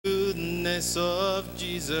goodness of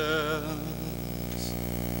Jesus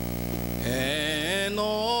and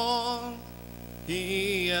all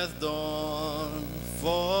he has done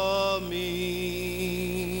for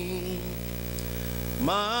me.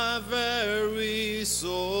 My very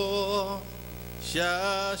soul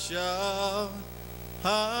shall shout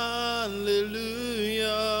hallelujah.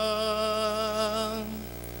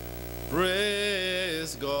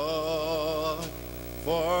 Praise God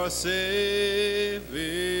for saving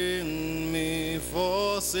me,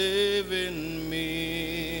 for saving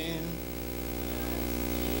me.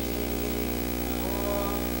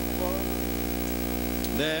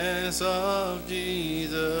 Dance of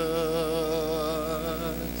Jesus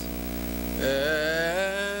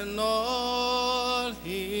and all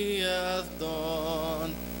he has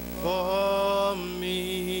done for me.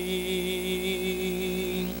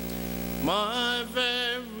 My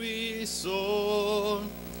very soul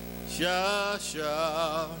shall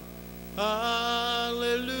shout hallelujah.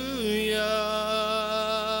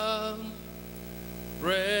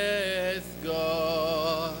 Praise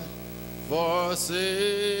God for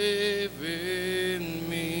saving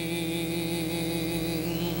me.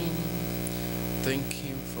 Thank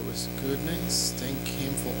him for his goodness. Thank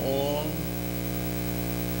him for all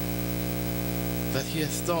that he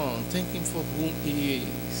has done. Thank him for whom he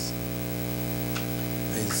is.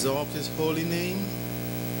 Exalt his holy name.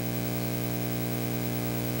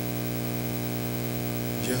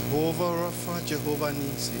 Jehovah Rapha, Jehovah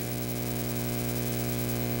Nisi.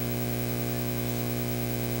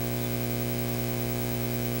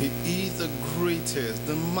 He is the greatest,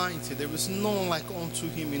 the mighty. There is none like unto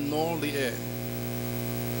him in all the earth.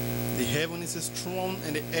 The heaven is his throne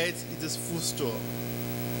and the earth is his footstool.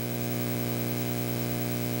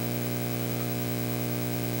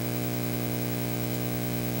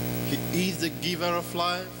 He is the giver of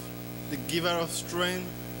life, the giver of strength.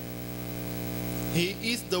 He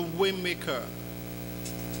is the way maker,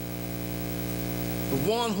 the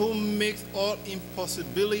one who makes all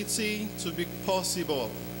impossibility to be possible.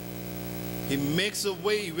 He makes a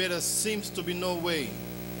way where there seems to be no way.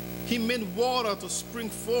 He made water to spring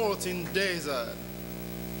forth in desert.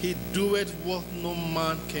 He doeth what no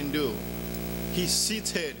man can do. He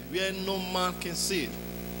sitteth where no man can sit.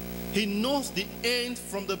 He knows the end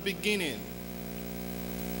from the beginning.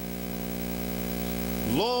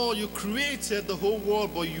 Lord, you created the whole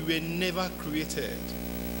world, but you were never created.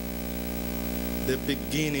 The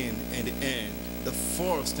beginning and the end, the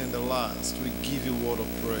first and the last, we give you word of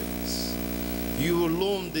praise. You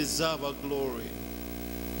alone deserve our glory.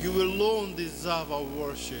 You alone deserve our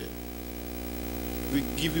worship. We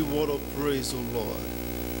give you word of praise, O Lord.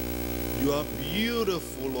 You are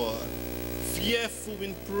beautiful, Lord, fearful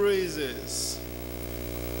in praises.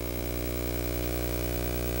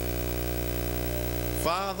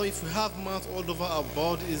 Father, if we have mouth all over our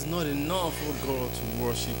body, it's not enough, oh God, to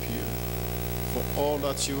worship you. For all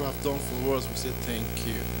that you have done for us, we say thank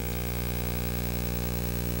you.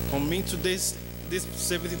 Commit today's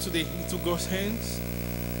everything today into God's hands.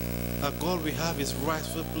 That God will have his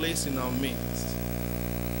rightful place in our midst.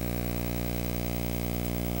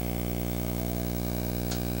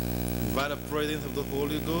 Invite the presence of the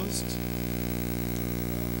Holy Ghost.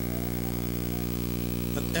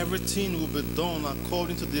 That everything will be done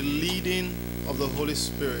according to the leading of the Holy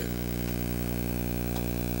Spirit.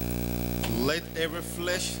 Let every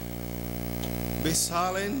flesh be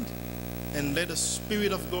silent and let the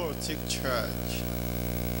Spirit of God take charge.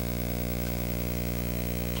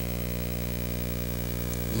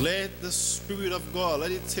 Let the Spirit of God,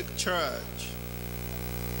 let it take charge.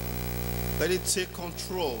 Let it take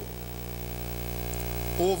control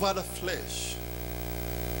over the flesh,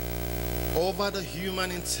 over the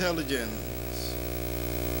human intelligence,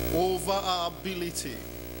 over our ability.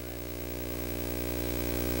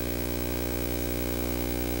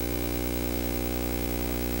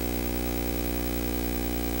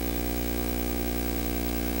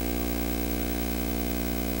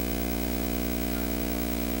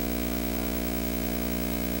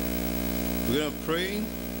 We're going to pray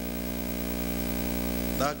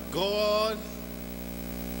that God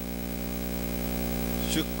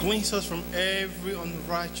should cleanse us from every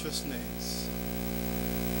unrighteousness.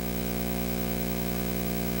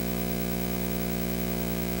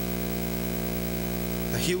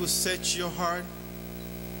 That he will search your heart.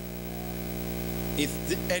 If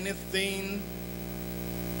anything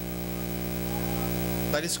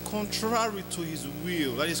that is contrary to his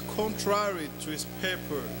will, that is contrary to his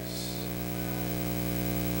purpose,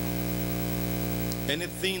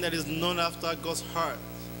 anything that is not after God's heart,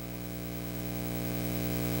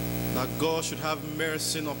 that God should have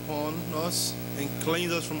mercy upon us and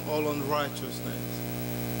cleanse us from all unrighteousness.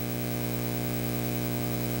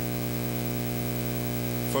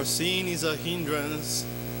 For sin is a hindrance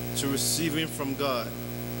to receiving from God.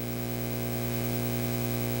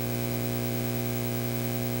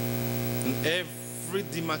 And every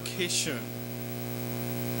demarcation,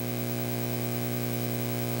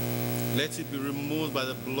 let it be removed by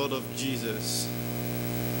the blood of Jesus.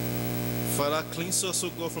 Father, cleanse us, O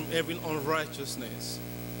God, from every unrighteousness.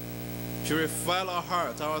 Purify our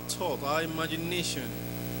heart, our thought, our imagination.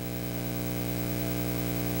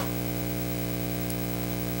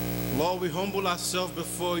 Lord, we humble ourselves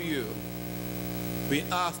before you. We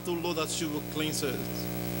ask, O Lord, that you will cleanse us.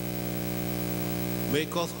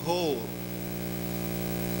 Make us whole.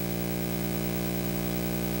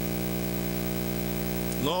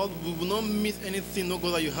 Lord, we will not miss anything, O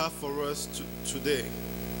God, that you have for us today.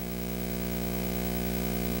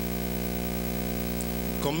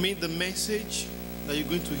 Commit the message that you're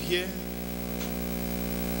going to hear,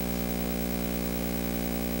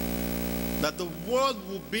 that the word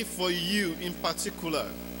will be for you in particular.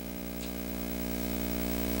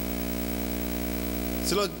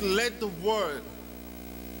 So Lord, let the word,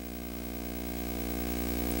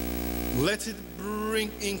 let it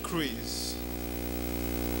bring increase.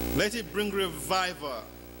 Let it bring revival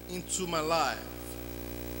into my life.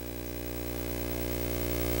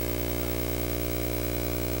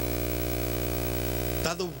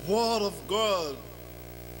 That the word of God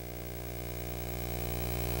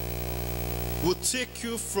will take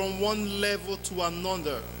you from one level to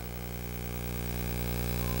another.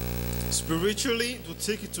 Spiritually, it will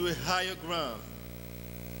take you to a higher ground.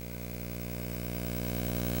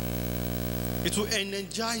 It will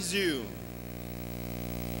energize you,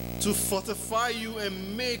 to fortify you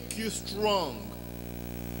and make you strong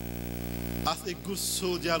as a good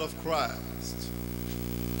soldier of Christ.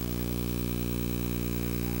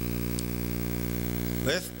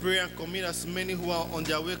 Let's pray and commit as many who are on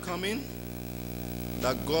their way coming,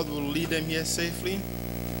 that God will lead them here safely.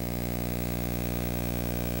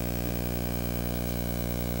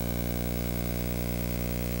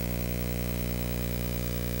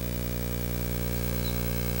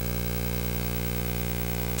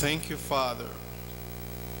 Thank you, Father.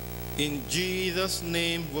 In Jesus'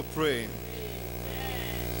 name we pray.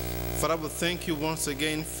 Father, we thank you once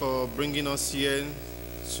again for bringing us here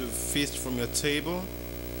to feast from your table.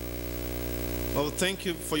 Lord, thank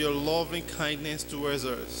you for your loving kindness towards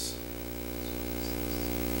us.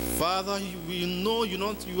 Father, we know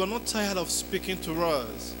you are not tired of speaking to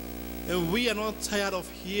us, and we are not tired of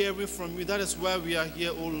hearing from you. That is why we are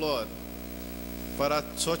here, O Lord. Father,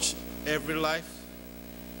 touch every life,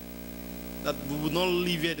 that we will not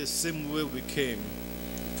leave here the same way we came.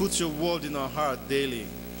 Put your word in our heart daily.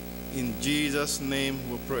 In Jesus' name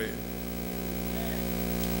we pray.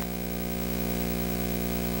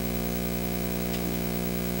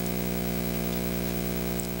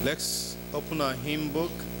 Let's open our hymn book.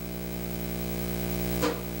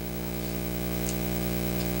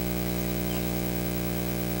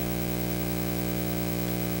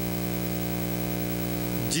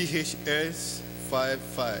 GHS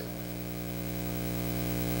 55.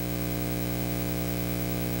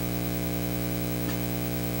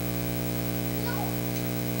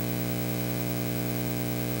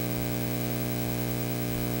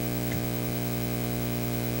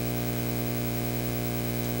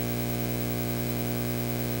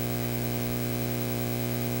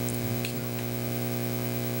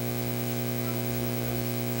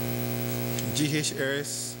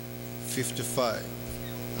 GHS 55.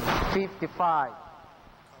 55.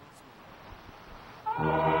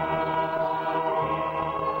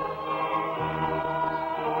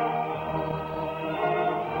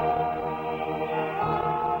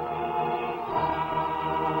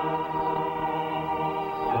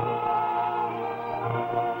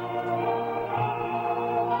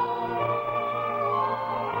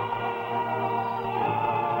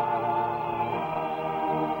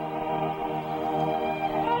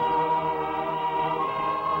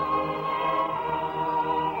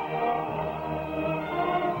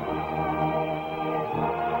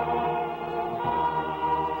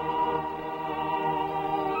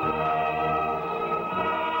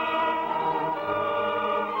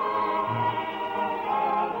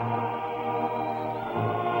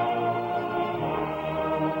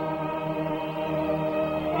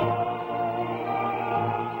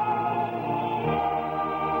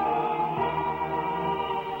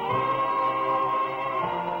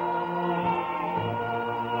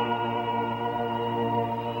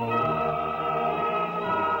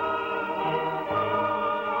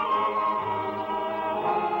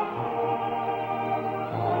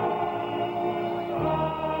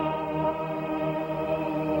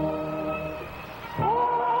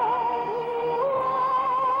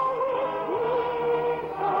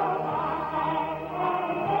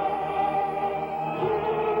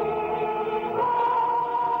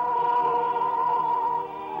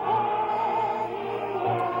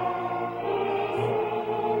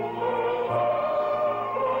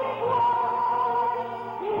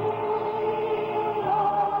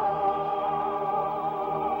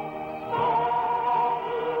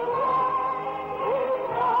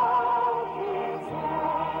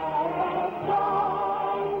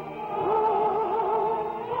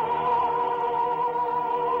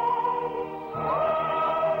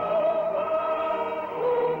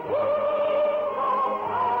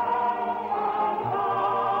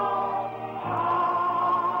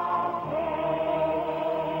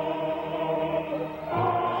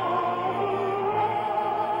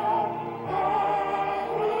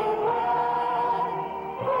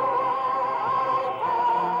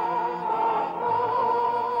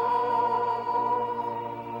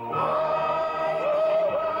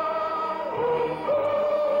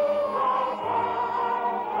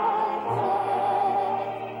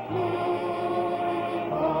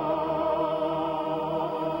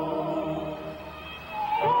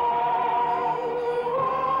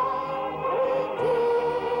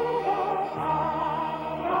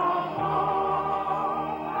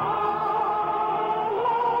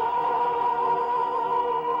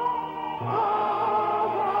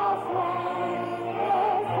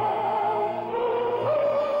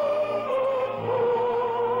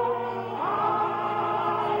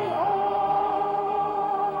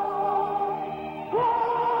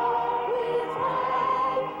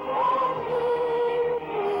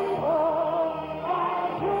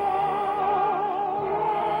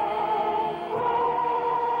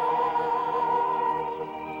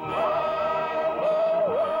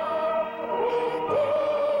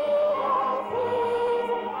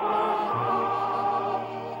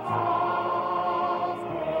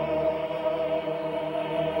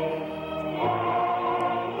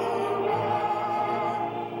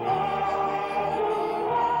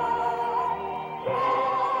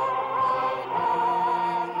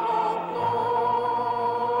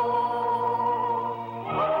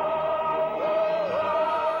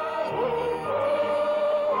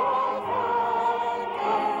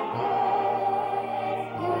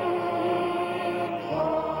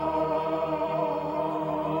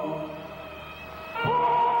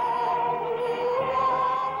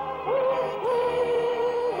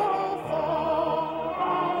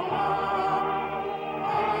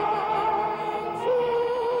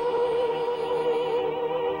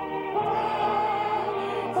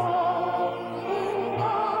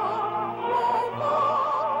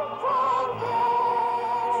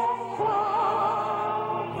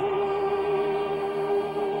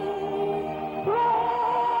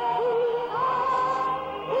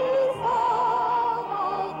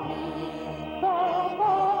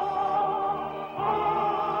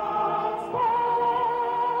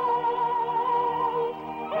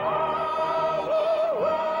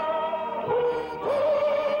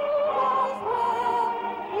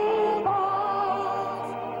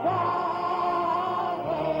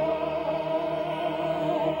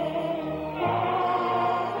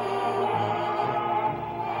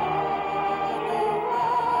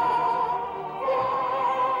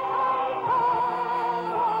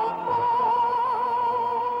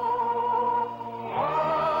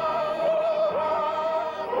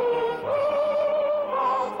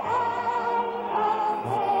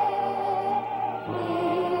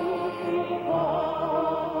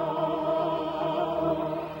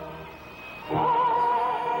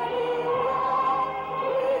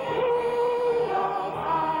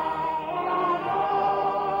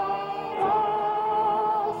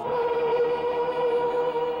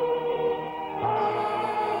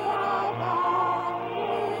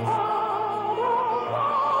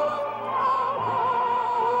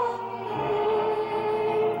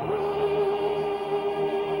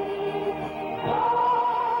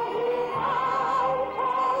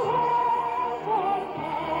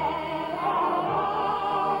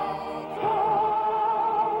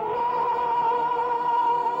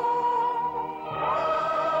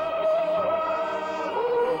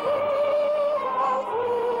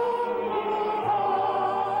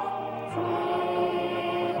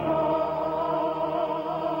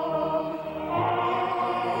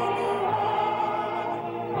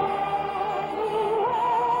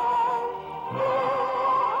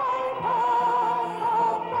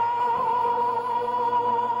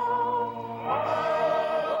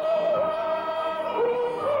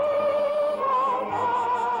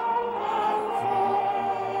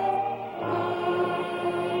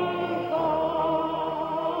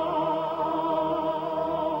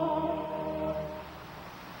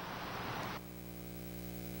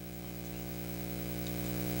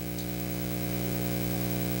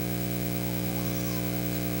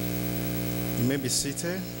 may be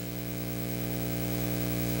seated.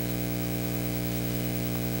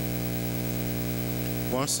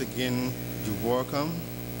 Once again, you're welcome.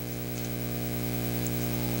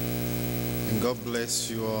 And God bless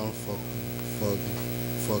you all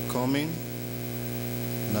for coming.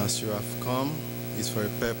 And as you have come, it's for a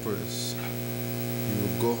purpose. You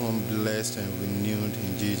will go home blessed and renewed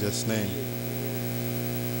in Jesus' name.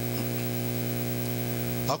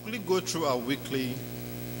 I'll quickly go through our weekly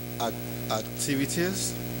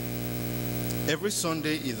activities. Every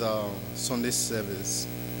Sunday is our Sunday service.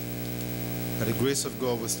 By the grace of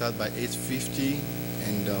God, we'll start by 8:50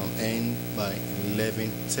 and end by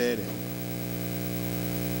 11:30.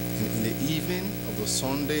 And in the evening of the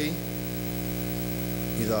Sunday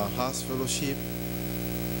is our house fellowship.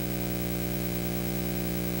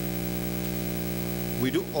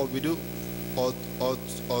 We do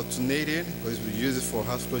alternated, because we use it for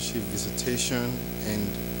house fellowship, visitation, and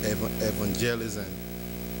evangelism.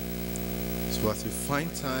 So as we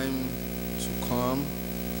find time to come,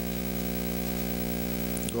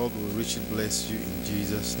 God will richly bless you in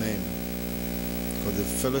Jesus' name. Because the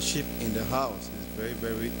fellowship in the house is very,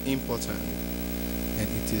 very important, and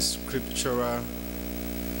it is scriptural.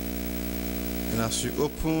 And as you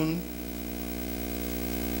open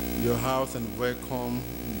your house and welcome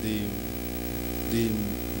the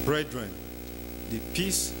brethren, the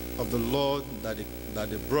peace of the Lord that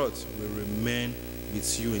they brought will remain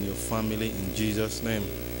with you and your family in Jesus' name.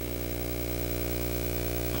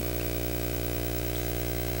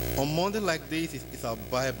 On Monday like this is our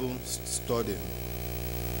Bible study.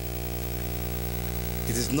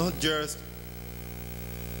 It is not just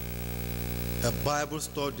a Bible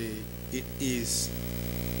study, it is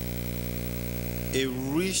a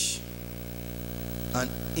rich and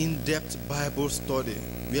in-depth Bible study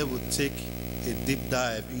where we take a deep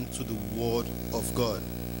dive into the Word of God.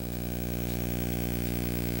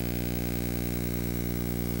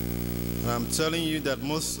 And I'm telling you that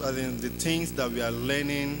the things that we are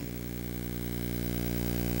learning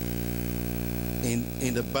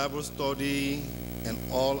in the Bible study and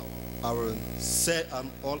all our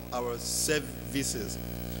services,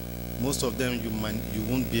 most of them you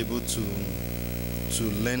won't be able to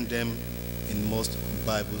learn them in most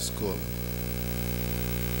Bible school.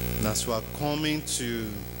 And as you are coming to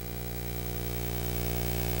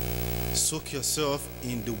soak yourself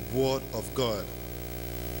in the Word of God,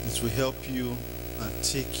 it will help you and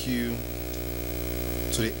take you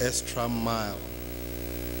to the extra mile.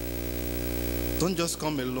 Don't just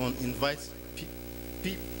come alone. Invite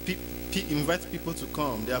people to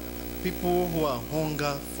come. There are people who are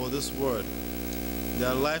hunger for this word. There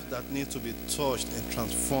are lives that need to be touched and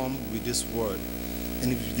transformed with this word.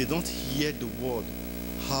 And if they don't hear the word,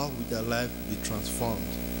 how will their life be transformed?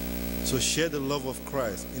 So share the love of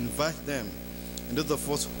Christ. Invite them. And those of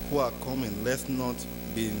us who are coming, let's not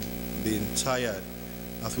be tired.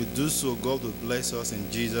 As we do so, God will bless us in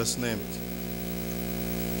Jesus' name.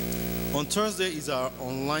 On Thursday is our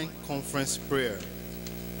online conference prayer.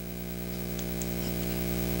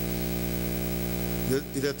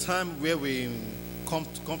 It's a time where we come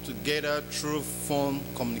together through phone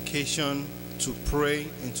communication to pray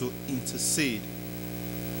and to intercede.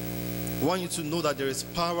 I want you to know that there is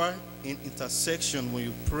power in intercession when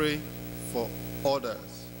you pray for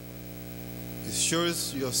others. It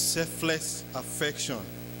shows your selfless affection.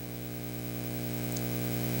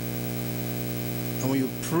 And when you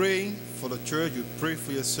pray for the church, you pray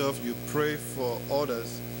for yourself, you pray for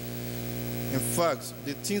others. In fact,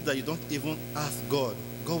 the things that you don't even ask God,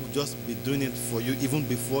 God will just be doing it for you even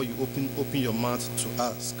before you open your mouth to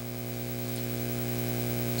ask.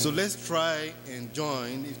 So let's try and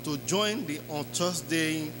join. To join the on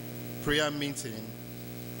Thursday prayer meeting,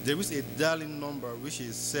 there is a dialing number which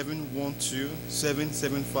is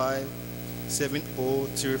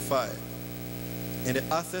 712-775-7035. And the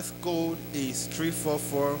access code is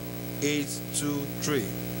 344823.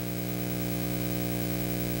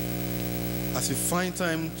 As you find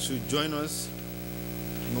time to join us,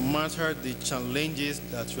 no matter the challenges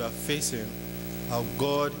that you are facing, our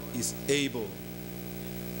God is able,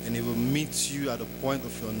 and He will meet you at the point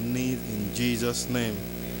of your need in Jesus' name.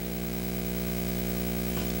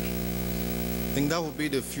 I think that will be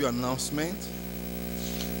the few announcements.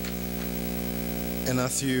 And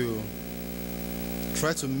as you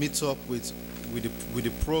try to meet up with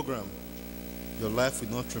the program, your life will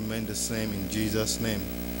not remain the same in Jesus' name.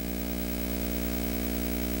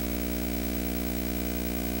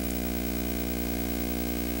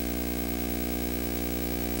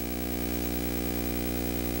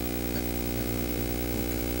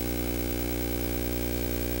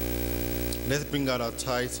 Let's bring out our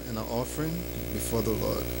tithes and our offering before the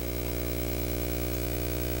Lord.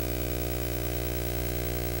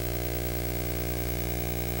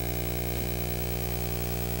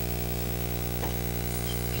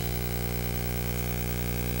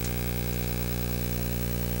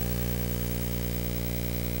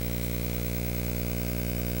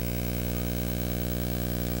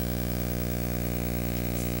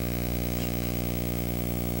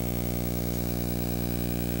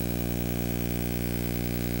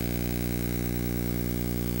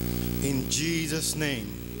 In Jesus' name,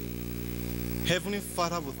 Heavenly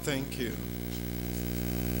Father, we thank you.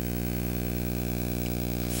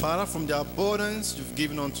 Father, from the abundance you've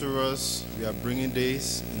given unto us, we are bringing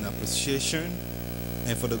this in appreciation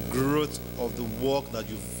and for the growth of the work that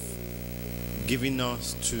you've given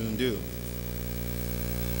us to do.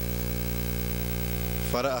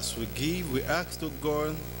 Father, as we give, we ask to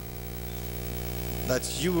God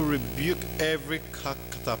that you will rebuke every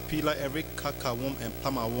caterpillar, every cacaworm and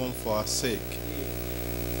palmerworm for our sake.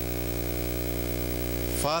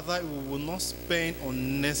 Father, we will not spend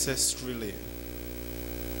unnecessarily.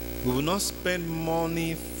 We will not spend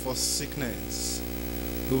money for sickness.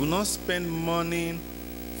 We will not spend money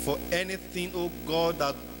for anything, oh God,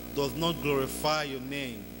 that does not glorify your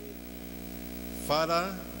name.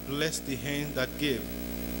 Father, bless the hands that give.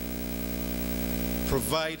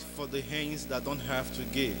 Provide for the hands that don't have to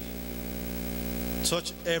give.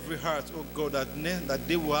 Touch every heart, oh God, that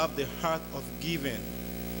they will have the heart of giving.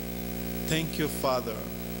 Thank you, Father,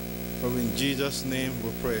 for in Jesus' name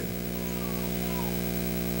we pray.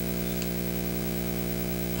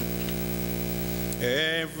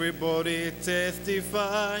 Everybody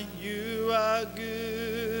testify, you are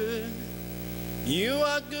good. You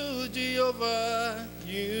are good, Jehovah.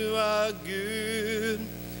 You are good.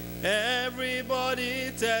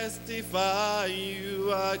 Everybody testify,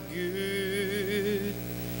 you are good.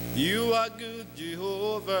 You are good,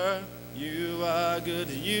 Jehovah. You are good.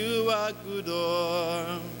 You are good,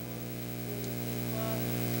 oh.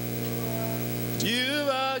 You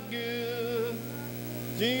are good,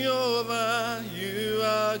 Jehovah. You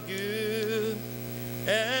are good.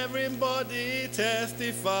 Everybody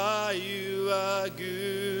testify, you are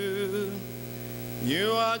good.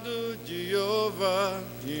 You are good, Jehovah.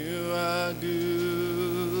 You are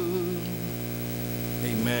good.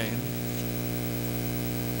 Amen.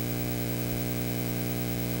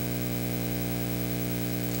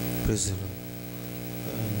 Praise the Lord.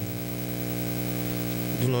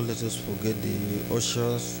 Do not let us forget the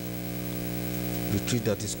ushers retreat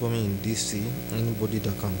that is coming in DC. Anybody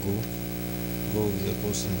that can go with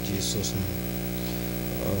us in Jesus' name.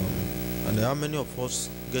 And how many of us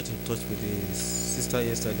get in touch with the sister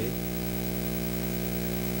yesterday?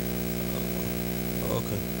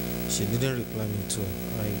 Okay, she didn't reply me too.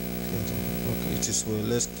 Okay, it is well.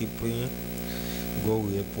 Let's keep praying. God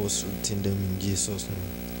will help us retain them in Jesus' name.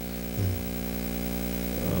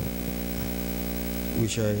 We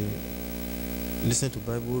shall listen to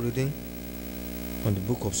Bible reading on the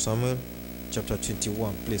book of Samuel, chapter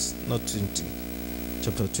 21. Please, not 20,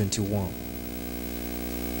 chapter 21.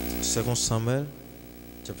 2 Samuel,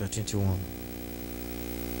 chapter 21.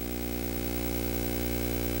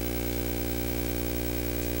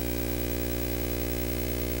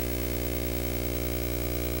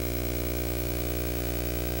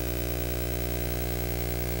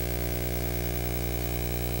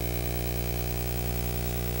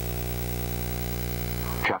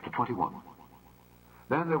 Chapter 21.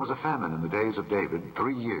 Then there was a famine in the days of David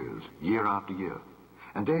 3 years, year after year.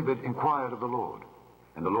 And David inquired of the Lord.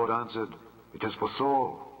 And the Lord answered, It is for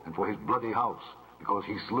Saul and for his bloody house, because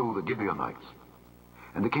he slew the Gibeonites.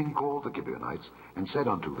 And the king called the Gibeonites and said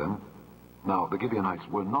unto them, Now the Gibeonites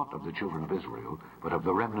were not of the children of Israel, but of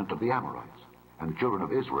the remnant of the Amorites. And the children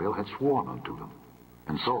of Israel had sworn unto them.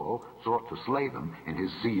 And Saul sought to slay them in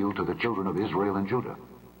his zeal to the children of Israel and Judah.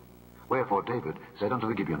 Wherefore David said unto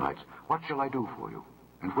the Gibeonites, What shall I do for you?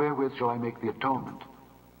 And wherewith shall I make the atonement,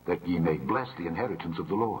 that ye may bless the inheritance of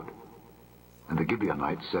the Lord? And the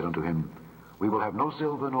Gibeonites said unto him, We will have no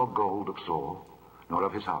silver nor gold of Saul, nor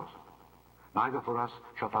of his house. Neither for us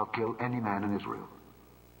shalt thou kill any man in Israel.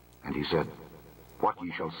 And he said, What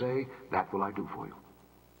ye shall say, that will I do for you.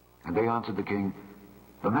 And they answered the king,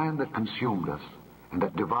 The man that consumed us, and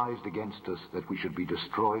that devised against us that we should be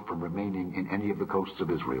destroyed from remaining in any of the coasts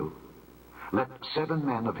of Israel, let 7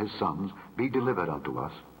 men of his sons be delivered unto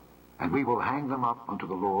us, and we will hang them up unto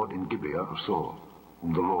the Lord in Gibeah of Saul,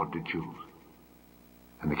 whom the Lord did choose.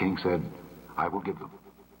 And the king said, I will give them.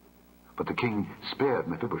 But the king spared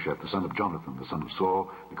Mephibosheth, the son of Jonathan, the son of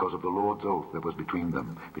Saul, because of the Lord's oath that was between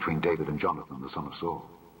them, between David and Jonathan, the son of Saul.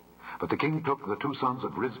 But the king took the 2 sons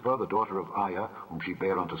of Rizpah, the daughter of Aiah, whom she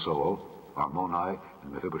bare unto Saul, Armoni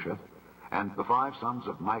and Mephibosheth, and the 5 sons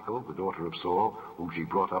of Michal, the daughter of Saul, whom she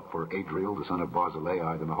brought up for Adriel, the son of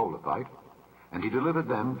Barzillai, the Maholathite, and he delivered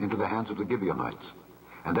them into the hands of the Gibeonites.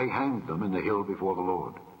 And they hanged them in the hill before the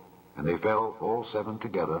Lord. And they fell all 7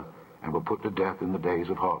 together, and were put to death in the days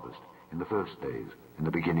of harvest, in the first days, in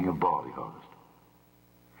the beginning of barley harvest.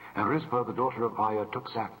 And Rizpah, the daughter of Aiah, took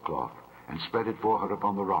sackcloth, and spread it for her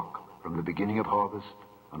upon the rock, from the beginning of harvest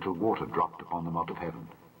until water dropped upon them out of heaven,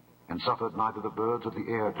 and suffered neither the birds of the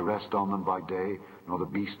air to rest on them by day, nor the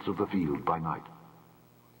beasts of the field by night.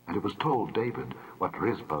 And it was told David what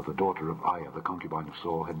Rizpah, the daughter of Aiah, the concubine of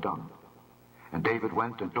Saul, had done. And David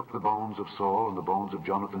went and took the bones of Saul and the bones of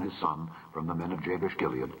Jonathan his son from the men of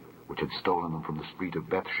Jabesh-Gilead, which had stolen them from the street of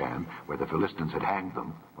Bethshan, where the Philistines had hanged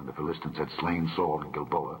them, when the Philistines had slain Saul in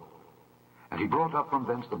Gilboa. And he brought up from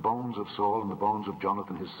thence the bones of Saul and the bones of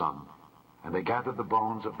Jonathan his son, and they gathered the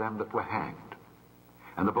bones of them that were hanged.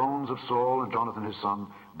 And the bones of Saul and Jonathan his son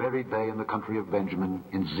buried they in the country of Benjamin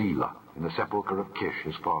in Zelah, in the sepulchre of Kish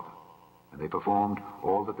his father. And they performed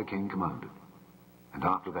all that the king commanded. And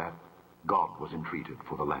after that, God was entreated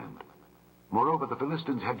for the land. Moreover, the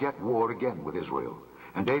Philistines had yet war again with Israel.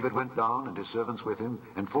 And David went down, and his servants with him,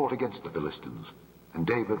 and fought against the Philistines. And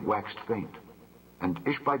David waxed faint. And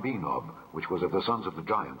Ishbi-Benob, which was of the sons of the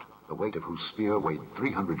giant, the weight of whose spear weighed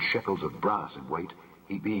 300 shekels of brass in weight,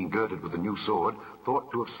 he being girded with a new sword,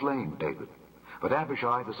 thought to have slain David. But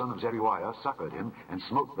Abishai, the son of Zeruiah, succored him, and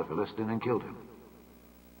smote the Philistine, and killed him.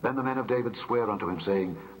 Then the men of David sware unto him,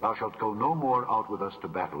 saying, Thou shalt go no more out with us to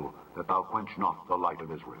battle, that thou quench not the light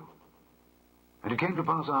of Israel. And it came to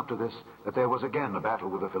pass after this, that there was again a battle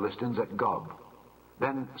with the Philistines at Gob.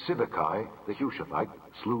 Then Sibbecai, the Hushathite,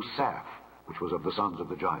 slew Saph, which was of the sons of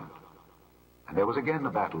the giant. And there was again a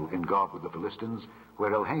battle in Gob with the Philistines,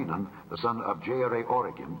 where Elhanan, the son of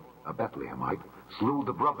Jaare-Oregim, a Bethlehemite, slew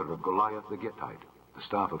the brother of Goliath the Gittite, the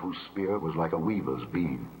staff of whose spear was like a weaver's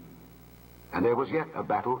beam. And there was yet a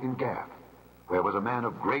battle in Gath, where was a man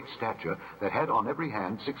of great stature, that had on every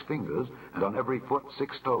hand 6 fingers, and on every foot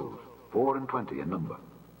 6 toes, 24 in number.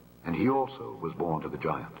 And he also was born to the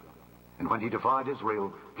giant. And when he defied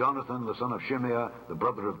Israel, Jonathan, the son of Shimeah, the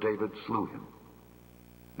brother of David, slew him.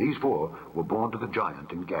 These 4 were born to the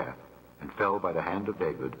giant in Gath, and fell by the hand of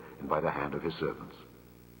David, and by the hand of his servants.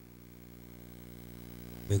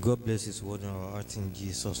 May God bless his word in our hearts in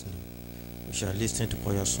Jesus' name. We shall listen to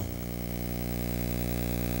prayer song.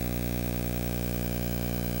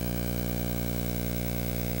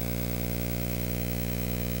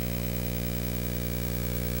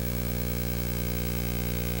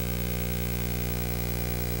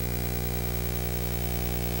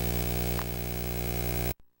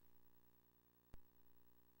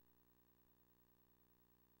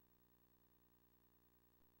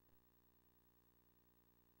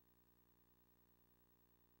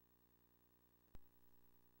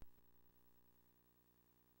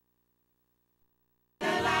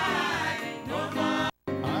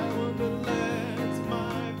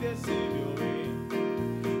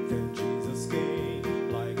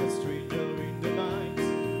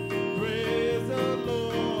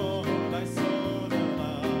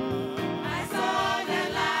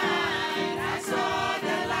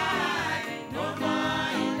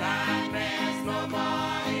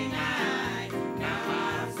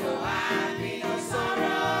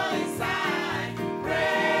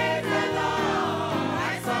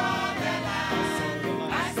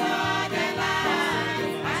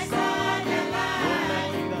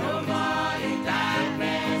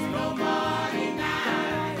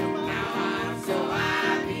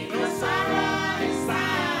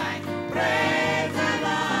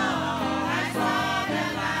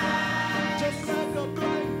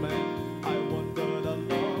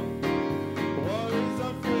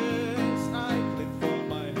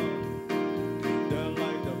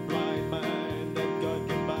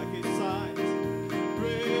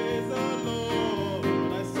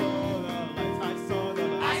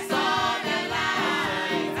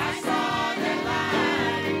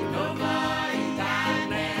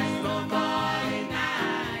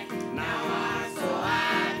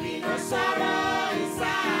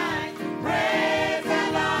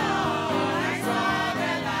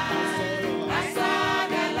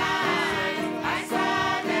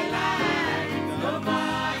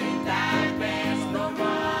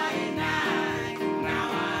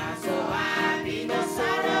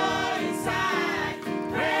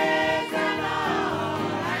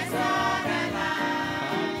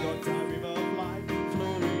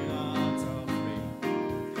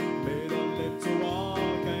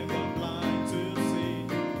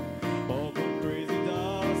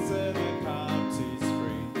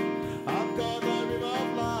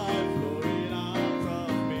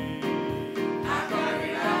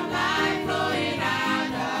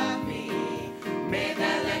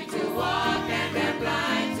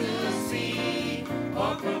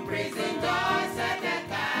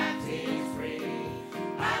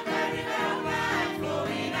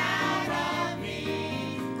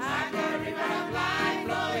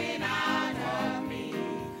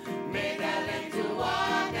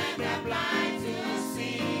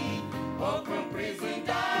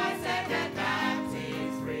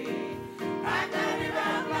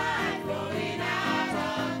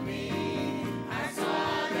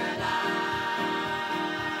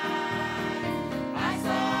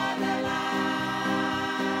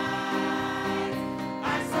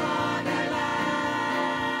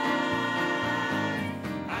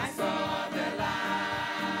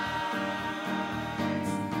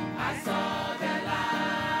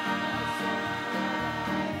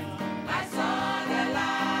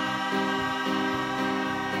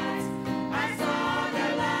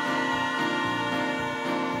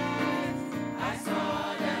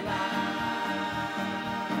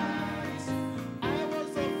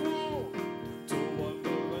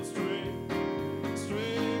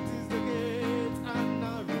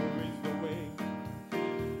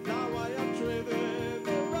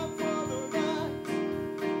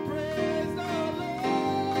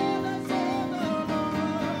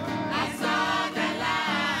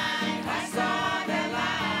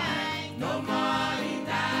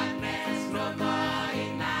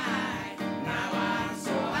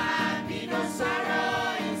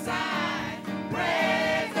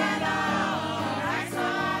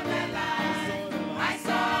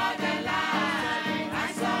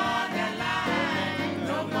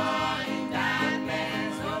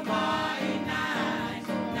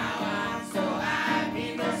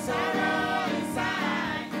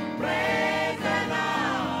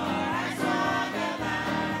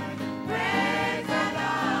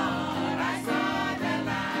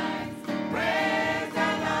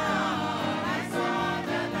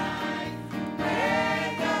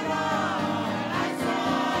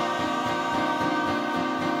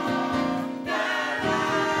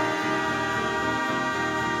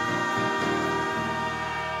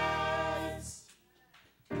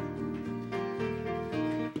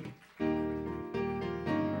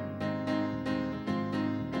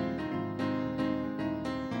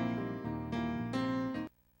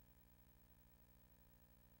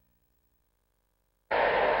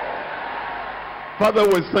 Father,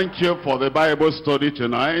 we thank you for the Bible study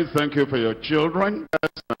tonight. Thank you for your children.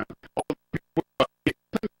 All the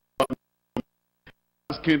people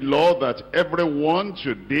asking, Lord, that everyone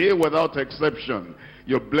today, without exception,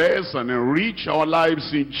 you bless and enrich our lives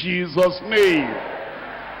in Jesus' name.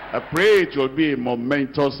 I pray it will be a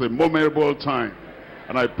momentous, a memorable time.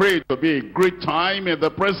 And I pray it will be a great time in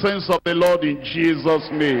the presence of the Lord in Jesus'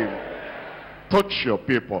 name. Touch your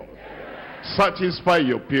people. Satisfy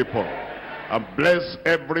your people. And bless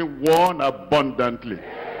everyone abundantly.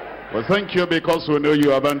 We thank you because we know you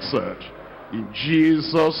have answered. In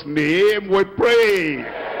Jesus' name we pray.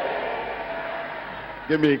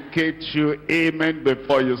 Give me a K2 amen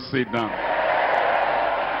before you sit down.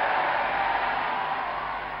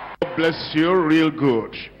 God bless you real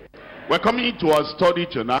good. We're coming to our study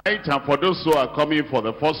tonight, and for those who are coming for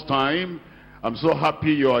the first time, I'm so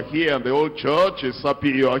happy you are here, and the whole church is happy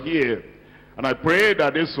you are here. And I pray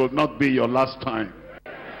that this will not be your last time.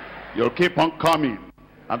 You'll keep on coming,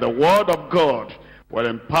 and the word of God will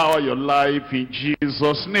empower your life in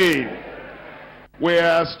Jesus' name. We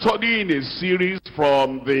are studying a series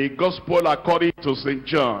from the Gospel according to St.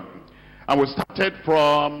 John. And we started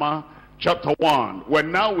from chapter 1. We're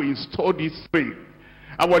now in study 3.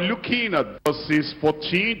 And we're looking at verses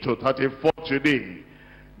 14 to 34 today.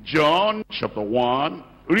 John chapter 1,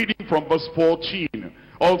 reading from verse 14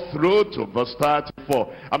 all through to verse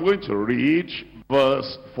 34. I'm going to read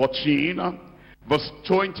verse 14, verse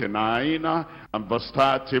 29, and verse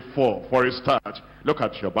 34 for a start. Look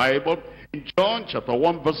at your Bible. In John chapter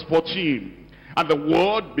 1 verse 14, and the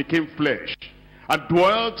Word became flesh and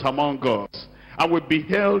dwelt among us, and we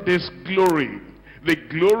beheld his glory, the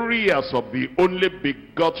glory as of the only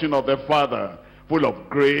begotten of the Father, full of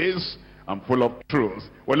grace and full of truth.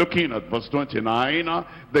 We're looking at verse 29.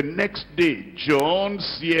 The next day John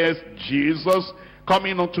seeth Jesus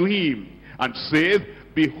coming unto him, and saith,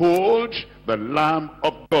 Behold the Lamb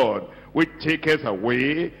of God, which taketh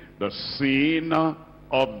away the sin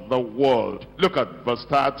of the world. Look at verse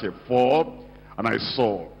 34. And I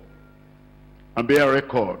saw and bear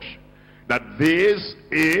record that this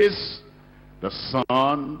is the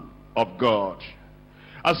Son of God.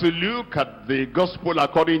 As we look at the Gospel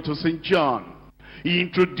according to St. John, he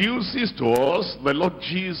introduces to us the Lord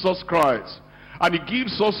Jesus Christ, and he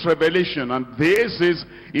gives us revelation, and this is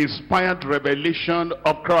inspired revelation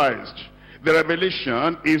of Christ. The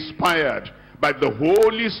revelation inspired by the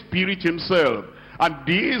Holy Spirit himself, and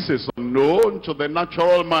this is unknown to the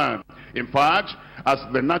natural man. In fact, as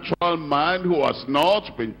the natural man who has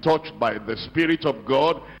not been touched by the Spirit of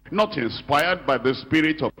God, not inspired by the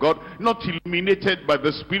Spirit of God, not illuminated by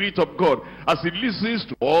the Spirit of God, as he listens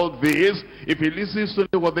to all this, if he listens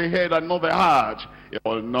to with the head and not the heart, he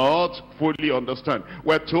will not fully understand.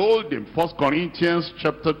 We're told in 1 Corinthians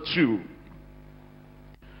chapter 2.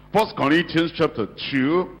 1 Corinthians chapter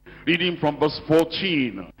 2, reading from verse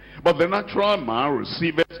 14. But the natural man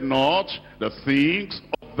receiveth not the things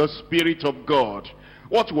of the Spirit of God.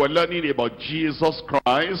 What we're learning about Jesus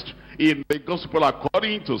Christ in the Gospel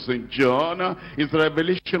according to St. John is the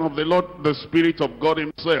revelation of the Lord, the Spirit of God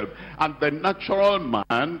himself. And the natural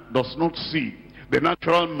man does not see. The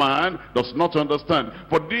natural man does not understand.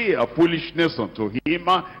 For they are foolishness unto him,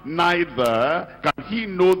 neither can he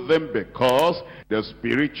know them, because they're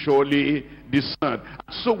spiritually discerned.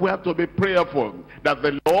 So we have to be prayerful that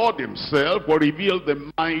the Lord himself will reveal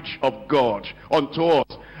the might of God unto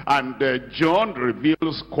us. And John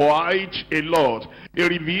reveals quite a lot. He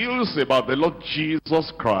reveals about the Lord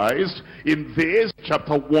Jesus Christ in this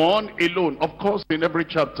chapter 1 alone. Of course, in every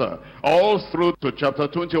chapter, all through to chapter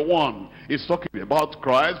 21, he's talking about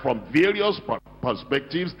Christ from various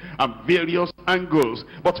perspectives and various angles.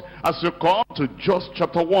 But as you come to just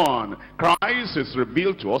chapter 1, Christ is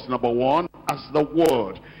revealed to us, number one, as the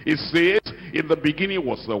Word. It says, in the beginning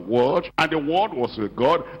was the Word, and the Word was with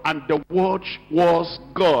God, and the Word was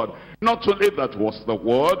God. Not only that was the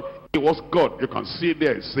Word, it was God. You can see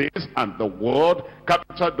there it says, and the Word,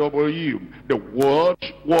 capital W, the Word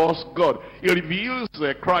was God. It reveals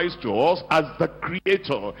Christ to us as the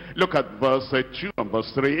Creator. Look at verse 2 and verse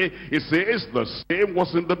 3. It says, the same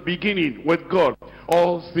was in the beginning with God.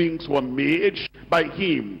 All things were made by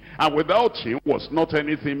him, and without him was not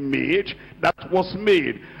anything made that was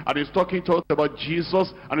made. And he's talking to us about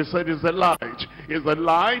Jesus, and he said, it's the light. It's the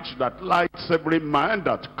light that lights every man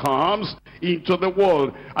that comes into the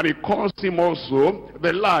world. And he calls him also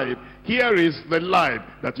the light. Here is the life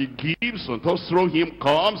that he gives unto us. Through him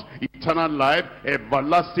comes eternal life,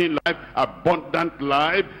 everlasting life, abundant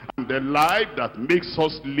life, and the life that makes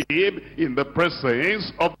us live in the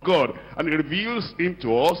presence of God. And he reveals him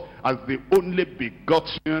to us as the only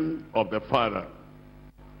begotten of the Father.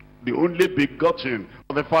 the only begotten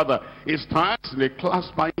of the Father. He stands in a class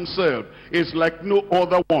by himself. It's like no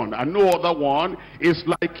other one, and no other one is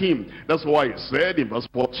like him. That's why he said in verse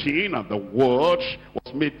 14, and the Word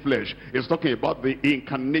was made flesh. It's talking about the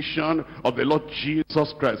incarnation of the Lord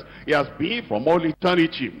Jesus Christ. He has been from all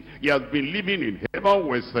eternity. He has been living in heaven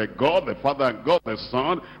with God the Father and God the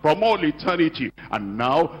Son from all eternity. And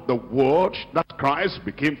now the Word, that Christ,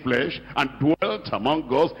 became flesh and dwelt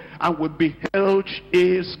among us, and we beheld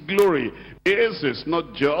his glory. This is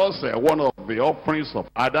not just one of the offerings of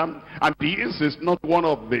Adam, and this is not one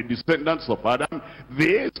of the descendants of Adam.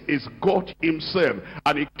 This is God himself,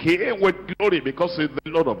 and he came with glory because he's the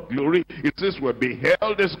Lord of glory. It says we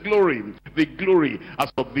beheld his glory, the glory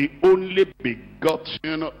as of the only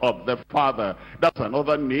begotten of the Father. That's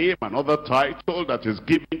another name, another title that is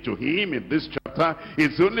given to him in this chapter.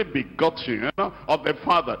 He's the only begotten of the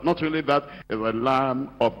Father. Not only that, is the Lamb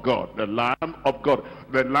of God, the Lamb of God,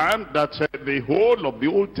 the Lamb that the whole of the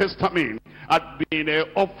Old Testament had been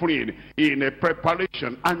offering in a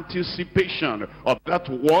preparation, anticipation of that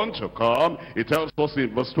one to come. It tells us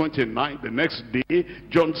in verse 29, the next day,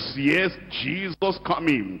 John sees Jesus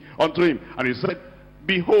coming unto him, and he said,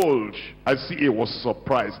 behold. I see he was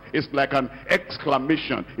surprised. It's like an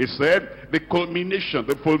exclamation. He said, the culmination,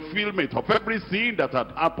 the fulfillment of everything that had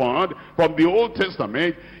happened from the Old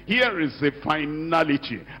Testament, here is the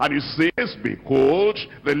finality. And he says, behold,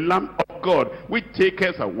 the Lamb of God, which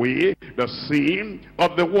taketh away the sin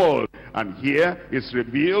of the world. And here is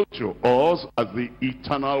revealed to us as the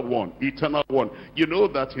eternal one. Eternal one. You know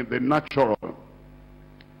that in the natural,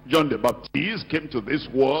 John the Baptist came to this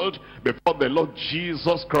world before the Lord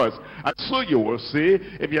Jesus Christ. And so you will say,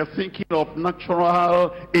 if you're thinking of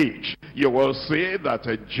natural age, you will say that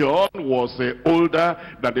John was older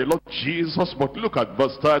than the Lord Jesus. But look at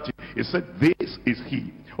verse 30. He said, this is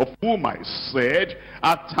he of whom I said,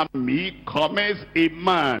 after me cometh a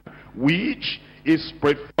man, which is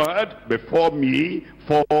preferred before me.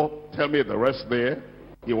 For, tell me the rest there.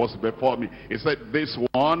 He was before me. He said, this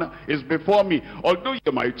one is before me. Although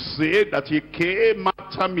you might say that he came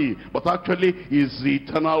after me, but actually he's the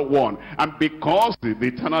eternal one. And because the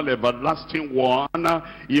eternal everlasting one,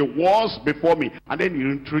 he was before me. And then he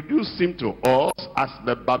introduced him to us as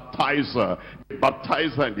the baptizer. The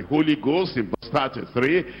baptizer in the Holy Ghost. In verse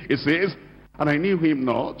 33, it says, and I knew him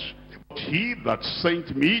not, but he that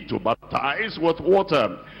sent me to baptize with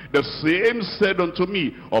water, the same said unto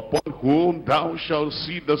me, upon whom thou shalt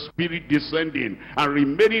see the Spirit descending and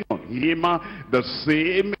remaining on him, the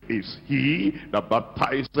same is he that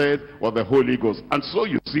baptizeth with the Holy Ghost. And so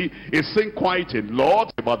you see, it's saying quite a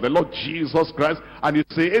lot about the Lord Jesus Christ, and it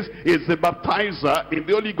says he's the baptizer in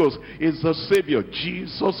the Holy Ghost. He's the Savior.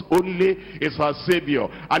 Jesus only is our Savior,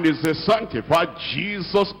 and is the sanctifier.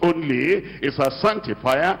 Jesus only is our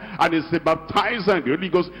sanctifier, and is the baptizer in the Holy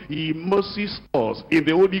Ghost. He immerses us in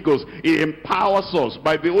the Holy Ghost. He empowers us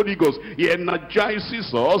by the Holy Ghost. He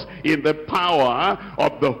energizes us in the power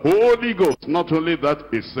of the Holy Ghost. Not only that,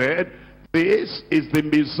 he said, this is the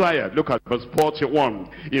Messiah. Look at verse 41.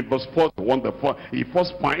 In verse 41, he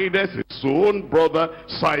first findeth his own brother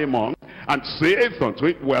Simon, and saith unto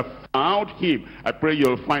him, we have found him. I pray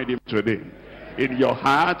you'll find him today. In your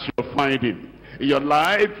heart, you'll find him. In your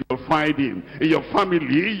life, you'll find him. In your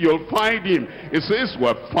family, you'll find him. It says, we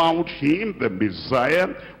have found him, the Messiah,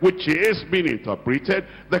 which is being interpreted,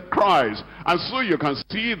 the Christ. And so you can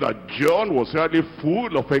see that John was really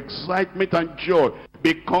full of excitement and joy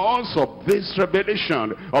because of this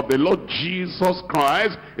revelation of the Lord Jesus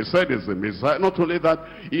Christ. He said it's the Messiah. Not only that,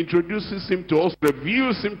 he introduces him to us,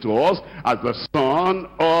 reveals him to us as the Son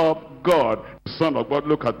of God. The Son of God.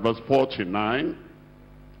 Look at verse 49.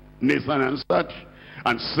 Nathan answered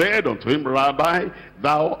and said unto him, Rabbi,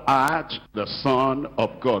 thou art the Son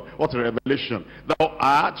of God. What a revelation. Thou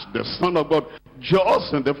art the Son of God.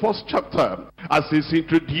 Just in the first chapter, as he's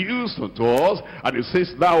introduced unto us, and it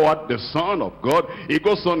says, thou art the Son of God. He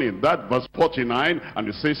goes on in that verse 49, and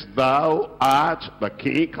it says, thou art the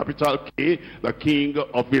King, capital K, the King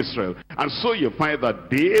of Israel. And so you find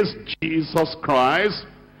that this Jesus Christ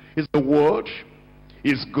is the Word,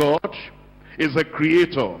 is God, is the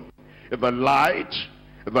Creator, is the light,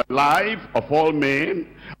 the life of all men,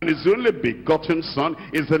 and is the only begotten Son,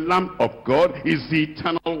 is the Lamb of God, is the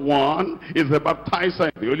eternal one, is the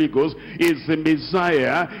baptizer in the Holy Ghost, is the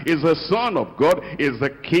Messiah, is the Son of God, is the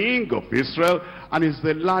King of Israel, and is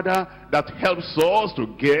the ladder that helps us to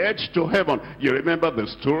get to heaven. You remember the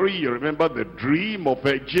story, you remember the dream of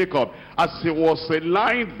Jacob. As he was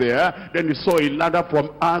lying there, then he saw a ladder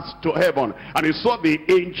from earth to heaven, and he saw the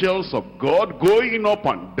angels of God going up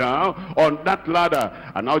and down on that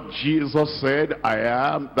ladder. And now Jesus said, I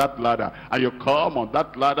am that ladder, and you come on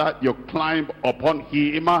that ladder, you climb upon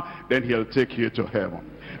him, then he'll take you to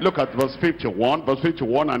heaven. Look at verse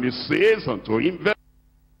 51, and it says unto him,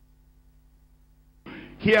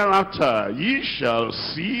 hereafter ye shall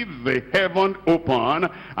see the heaven open,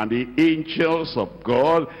 and the angels of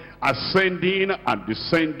God ascending and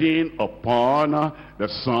descending upon the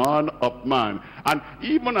Son of Man. And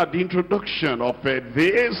even at the introduction of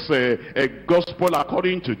this gospel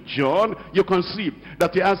according to John, you can see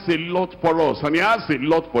that he has a lot for us, and he has a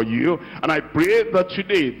lot for you. And I pray that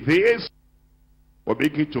today this will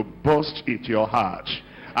begin to burst into your heart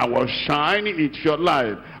and will shine into your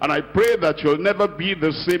life. And I pray that you'll never be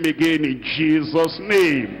the same again in Jesus'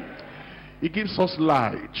 name. He gives us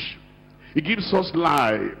light. He gives us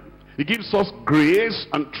life. He gives us grace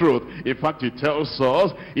and truth. In fact, he tells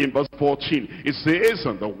us in verse 14, it says,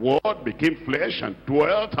 and the word became flesh and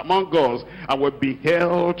dwelt among us, and we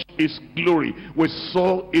beheld his glory. We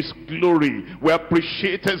saw his glory. We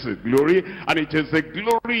appreciated his glory, and it is the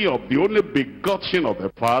glory of the only begotten of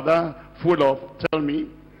the Father, full of, tell me,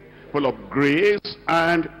 full of grace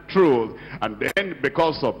and truth. And then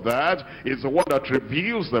because of that, it's the one that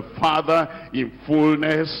reveals the Father in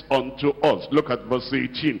fullness unto us. Look at verse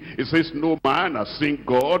 18. It says, no man has seen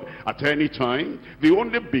God at any time. The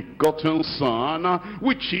only begotten Son,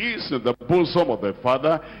 which is in the bosom of the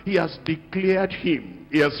Father, he has declared him.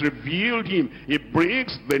 He has revealed him. He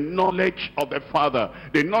brings the knowledge of the Father,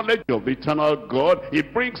 the knowledge of the eternal God. He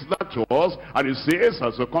brings that to us, and he says,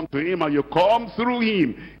 as you come to him and you come through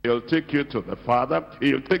him, he'll take you to the Father,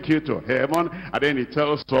 he'll take you to heaven. And then he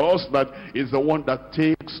tells us that he's the one that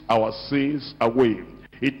takes our sins away.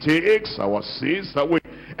 He takes our sins away.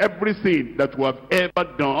 Everything that we have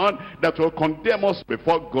ever done that will condemn us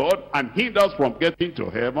before God and hinder us from getting to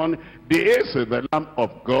heaven, this is the Lamb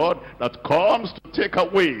of God that comes to take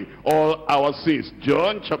away all our sins.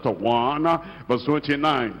 John chapter 1 verse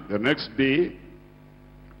 29. The next day,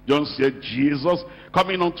 John said, Jesus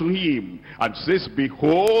coming unto him and says,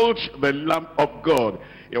 behold the Lamb of God.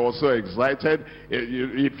 He was so excited.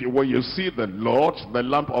 When you see the Lord, the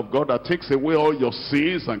Lamb of God that takes away all your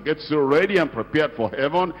sins and gets you ready and prepared for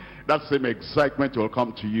heaven, that same excitement will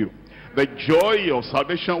come to you. The joy of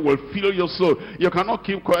salvation will fill your soul. You cannot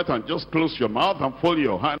keep quiet and just close your mouth and fold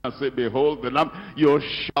your hand and say, behold the Lamb. You'll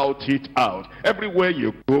shout it out. Everywhere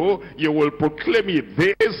you go, you will proclaim it.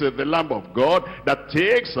 This is the Lamb of God that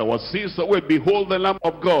takes our sins away. Behold the Lamb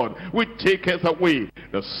of God, which taketh away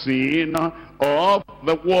the sin of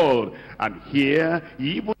the world. And here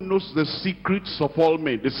he even knows the secrets of all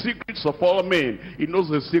men. The secrets of all men. He knows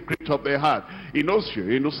the secret of their heart. He knows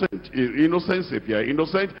you're innocent, innocence if you're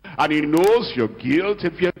innocent, and he knows your guilt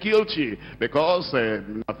if you're guilty. Because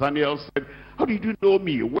Nathanael said, how did you know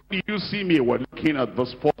me? When did you see me? We're looking at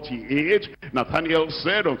verse 48. Nathanael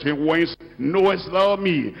said unto him, whence knowest thou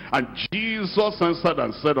me? And Jesus answered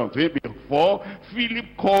and said unto him, before Philip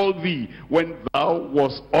called thee, when thou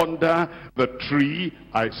wast under the tree,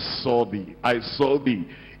 I saw thee. I saw thee.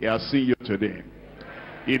 He has seen you today.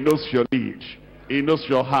 He knows your need. He knows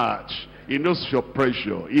your heart. He knows your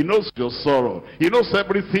pressure. He knows your sorrow. He knows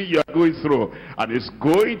everything you are going through. And is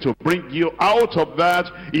going to bring you out of that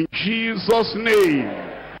in Jesus' name.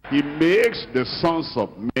 He makes the sons of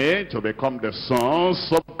men to become the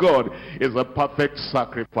sons of God. Is a perfect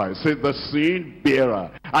sacrifice. He's the sin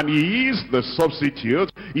bearer. And he is the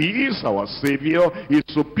substitute. He is our Savior. He's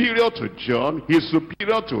superior to John. He's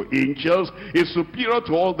superior to angels. He's superior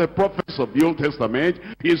to all the prophets of the Old Testament.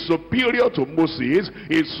 He's superior to Moses.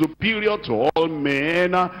 He's superior to all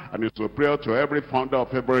men. And he's superior to every founder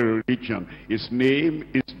of every religion. His name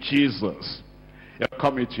is Jesus. He'll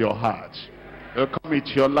come into your heart. He'll come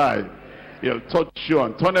into your life. He'll touch you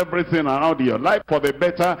and turn everything around in your life for the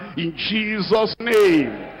better in Jesus' name.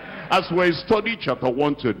 As we study chapter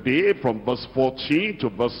 1 today, from verse 14 to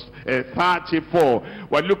verse 34,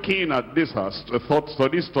 we're looking at this as thought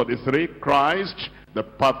study 3, Christ, the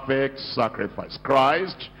perfect sacrifice.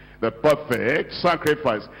 Christ, the perfect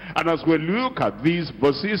sacrifice. And as we look at these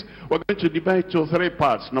verses, we're going to divide into 3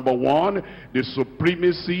 parts. Number 1, the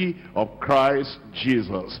supremacy of Christ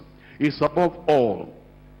Jesus. Is above all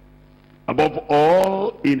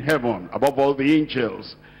in heaven, above all the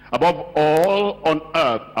angels, above all on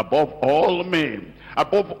earth, above all men,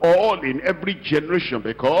 above all in every generation,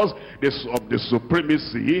 because of the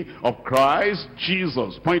supremacy of Christ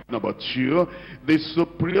Jesus. Point number 2, the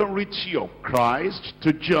superiority of Christ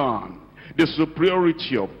to John. The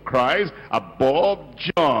superiority of Christ above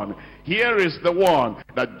John. Here is the one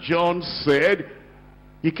that John said,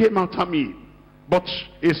 he came after me. but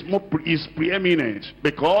is preeminent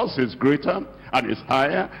because he's greater and is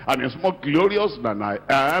higher and is more glorious than I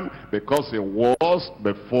am because he was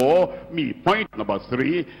before me. Point number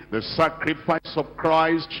 3, the sacrifice of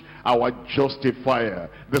Christ, our justifier.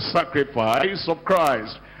 The sacrifice of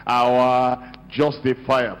Christ, our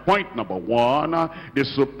justifier. Point number 1, the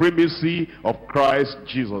supremacy of Christ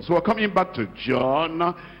Jesus. We're coming back to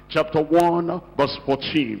John chapter 1 verse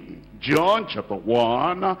 14. John chapter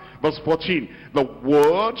 1 verse 14. The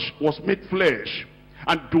Word was made flesh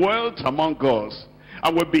and dwelt among us,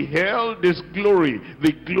 and we beheld his glory,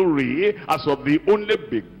 the glory as of the only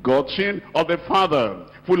begotten of the Father,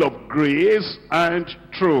 full of grace and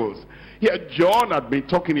truth. Here John had been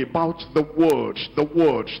talking about the Word, the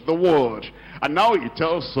Word, the Word. And now he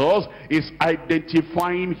tells us he's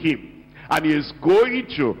identifying him. And he is going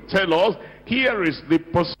to tell us, here is the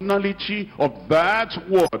personality of that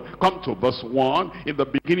Word. Come to verse 1. In the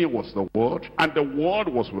beginning was the Word, and the Word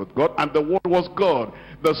was with God, and the Word was God.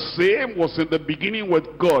 The same was in the beginning with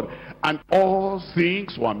God, and all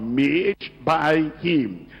things were made by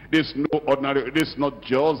him. This is no ordinary, this is not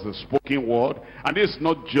just the spoken word, and this is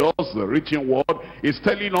not just the written word. It's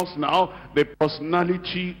telling us now the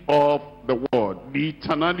personality of the word, the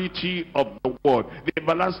eternality of the word, the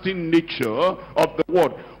everlasting nature of the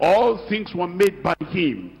word. All things were made by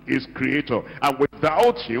him, his creator, and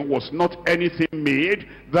without him was not anything made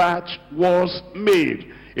that was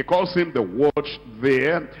made. He calls him the Word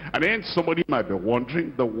there, and then somebody might be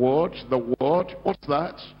wondering, the Word, what's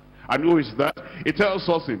that? And who is that? It tells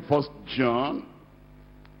us in 1 John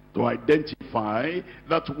to identify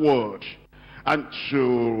that word and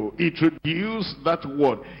to introduce that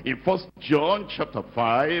word. In 1 John chapter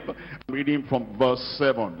 5, I'm reading from verse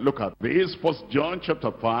 7. Look at this, 1 John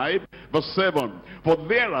chapter 5, verse 7. For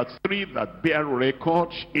there are 3 that bear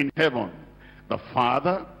record in heaven, the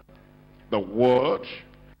Father, the Word,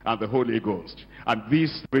 and the Holy Ghost. And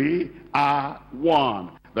these 3 are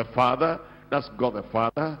one. The Father, that's God the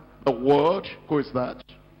Father. The Word, who is that?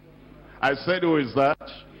 I said, who is that?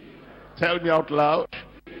 Tell me out loud.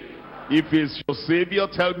 If he's your Savior,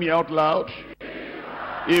 tell me out loud.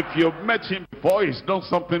 If you've met him before, he's done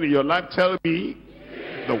something in your life, tell me.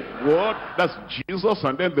 The Word, that's Jesus,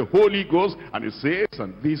 and then the Holy Ghost. And it says,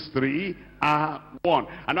 and these 3 are one.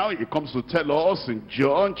 And now he comes to tell us in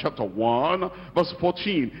John chapter 1, verse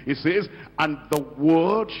 14. It says, and the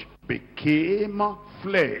Word became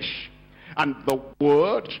flesh. And the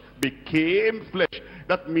Word became flesh.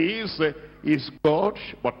 That means he's God,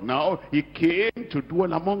 but now he came to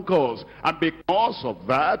dwell among us. And because of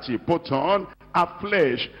that, he put on a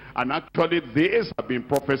flesh. And actually this had been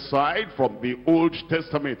prophesied from the Old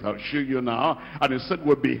Testament. I'll show you now. And it said,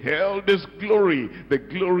 we beheld this glory, the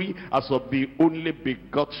glory as of the only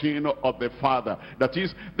begotten of the Father. That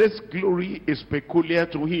is, this glory is peculiar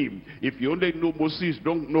to him. If you only know Moses,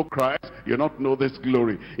 don't know Christ, you'll not know this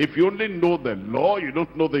glory. If you only know the law, you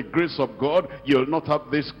don't know the grace of God, you'll not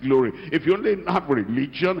have this glory. If you only have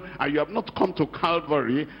religion and you have not come to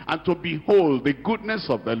Calvary and to behold the goodness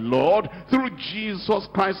of the Lord through Jesus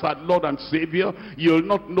Christ our Lord and Savior, you'll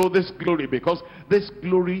not know this glory, because this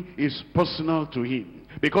glory is personal to him,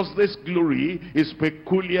 because this glory is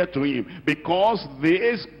peculiar to him, because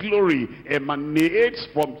this glory emanates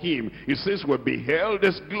from him. He says we beheld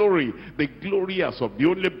this glory, the glory as of the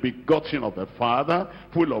only begotten of the Father,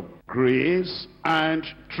 full of grace and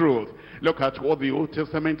truth. Look at what the Old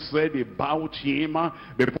Testament said about him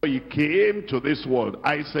before he came to this world.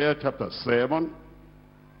 Isaiah chapter 7,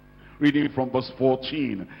 reading from verse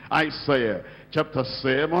 14. Isaiah chapter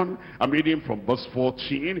 7, I'm reading from verse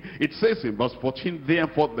 14. It says in verse 14,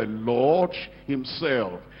 therefore the Lord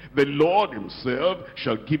himself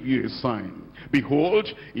shall give you a sign. Behold,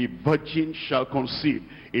 a virgin shall conceive.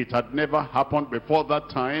 It had never happened before that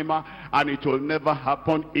time, and it will never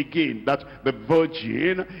happen again. That the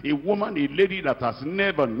virgin, a woman, a lady that has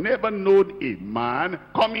never known a man,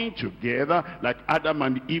 coming together like Adam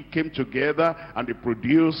and Eve came together and they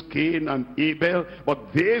produced Cain and Abel.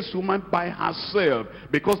 But this woman by herself,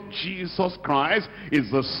 because Jesus Christ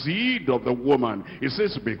is the seed of the woman. It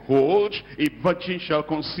says, behold, a virgin shall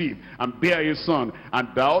conceive and bear a son, and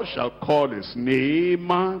thou shalt call his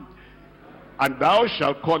name,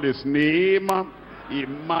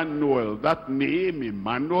 Emmanuel. That name,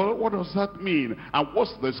 Emmanuel, what does that mean? And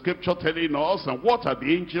what's the scripture telling us? And what are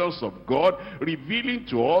the angels of God revealing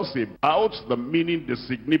to us about the meaning, the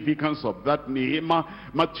significance of that name?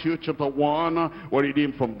 Matthew chapter 1, we're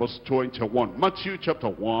reading from verse 21. Matthew chapter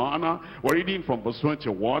 1, we're reading from verse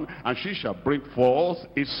 21. And she shall bring forth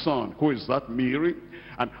a son. Who is that? Mary.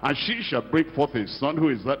 and she shall bring forth a son. Who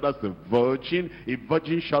is that? That's the virgin. A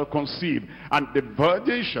virgin shall conceive, and the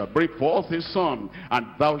virgin shall bring forth a son, and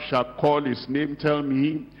thou shalt call his name, tell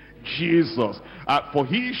me, Jesus, for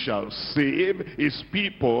he shall save his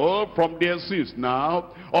people from their sins.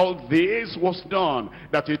 Now all this was done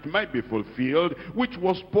that it might be fulfilled which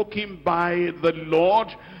was spoken by the Lord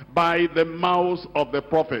by the mouth of the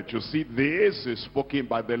prophet. You see, this is spoken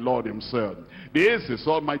by the Lord himself. This is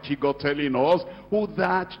Almighty God telling us who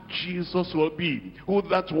that Jesus will be, who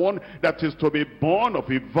that one that is to be born of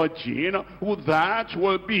a virgin, who that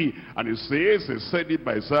will be. And he says, he said it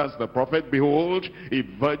by Isaiah the prophet, behold, a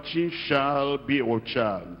virgin shall be a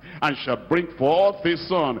child, and shall bring forth a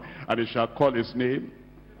son, and he shall call his name,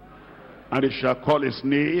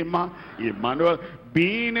 Emmanuel.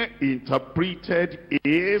 Being interpreted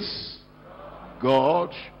is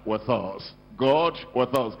God with us. God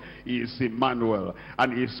with us. He is Emmanuel,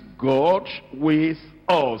 and he is God with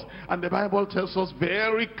us. And the Bible tells us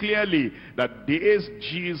very clearly that this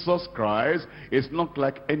Jesus Christ is not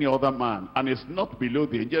like any other man, and is not below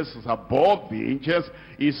the angels, is above the angels,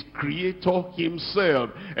 is creator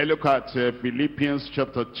himself. And look at Philippians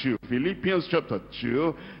chapter 2. Philippians chapter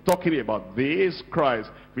 2, talking about this Christ.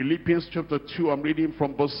 Philippians chapter 2, I'm reading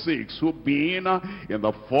from verse 6. Who being in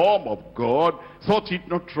the form of God, thought it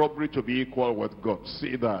not robbery to be equal with God.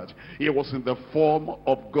 See that? He was in the form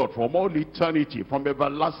of God from all eternity, from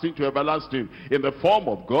everlasting to everlasting, in the form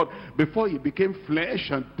of God, before he became flesh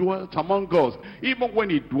and dwelt among us. Even when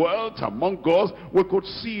he dwelt among us, we could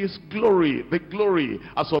see his glory, the glory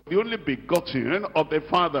as of the only begotten of the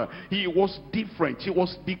Father. He was different, he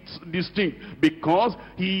was distinct, because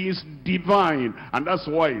he is divine. And that's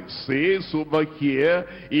why it says over here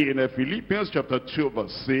in Philippians chapter 2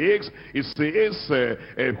 verse 6, it says,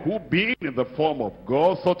 who being in the form of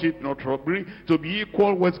God, thought it not robbery to be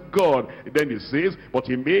equal with God. Then it says, but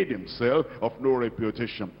he made himself of no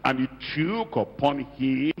reputation, and he took upon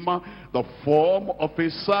him the form of a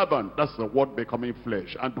servant. That's the word, becoming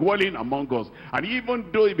flesh and dwelling among us. And even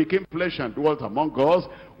though he became flesh and dwelt among us,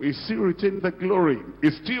 he still retained the glory, he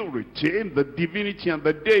still retained the divinity and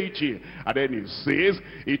the deity. And then he says,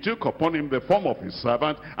 he took upon him the form of his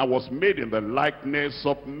servant, and was made in the likeness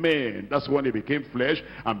of men. That's when he became flesh,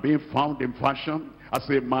 and being found in fashion as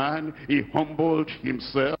a man, he humbled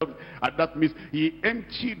himself. And that means he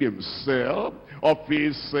emptied himself of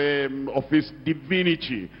his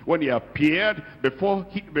divinity when he appeared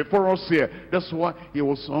before us here. That's why he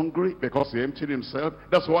was hungry, because he emptied himself.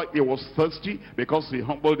 That's why he was thirsty, because he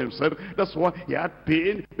humbled himself. That's why he had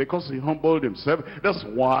pain, because he humbled himself. That's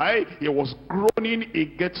why he was groaning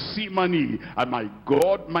in Gethsemane. And my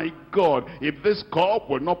God, if this cup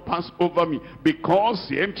will not pass over me, because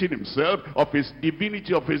he emptied himself of his divinity,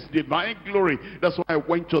 of his divine glory. That's why I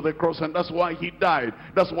went to the cross, and that's why he died.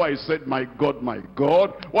 That's why he said, my God,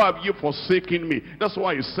 why have you forsaken me? That's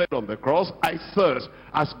why he said on the cross, I thirst.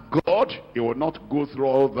 As God, he will not go through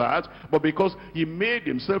all that, but because he made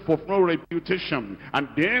himself of no reputation. And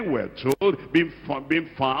then we're told, being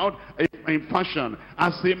found in fashion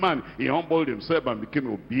as a man, he humbled himself and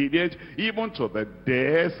became obedient even to the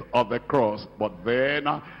death of the cross. But then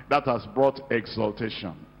that has brought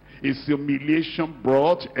exaltation. His humiliation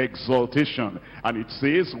brought exaltation. And it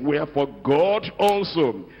says, wherefore God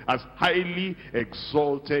also has highly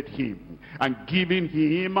exalted him, and given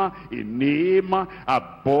him a name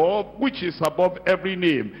above, which is above every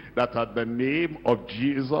name, that at the name of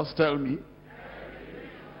Jesus, tell me,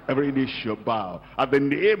 every knee shall bow. At the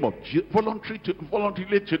name of Jesus,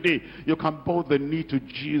 voluntarily today, you can bow the knee to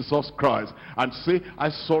Jesus Christ and say, I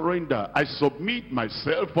surrender, I submit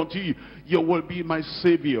myself unto you. You will be my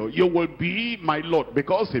Savior, you will be my Lord.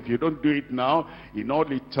 Because if you don't do it now, in all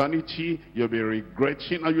eternity, you'll be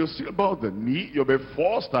regretting, and you'll still bow the knee. You'll be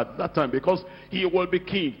forced at that time, because he will be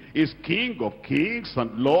king. He's King of kings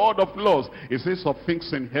and Lord of lords. He says, of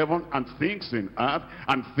things in heaven and things in earth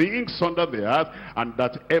and things under the earth, and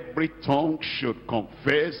that every tongue should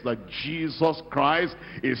confess that Jesus Christ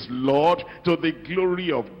is Lord, to the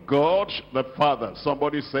glory of God the Father.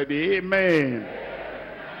 Somebody said amen.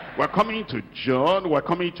 We're coming to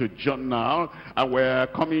John now, and we're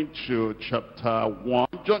coming to chapter 1,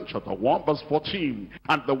 John chapter 1 verse 14.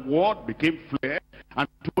 And the word became flesh and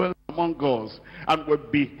dwelt among us, and we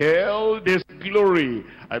beheld his glory.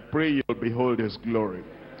 I pray you'll behold his glory.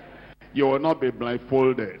 You will not be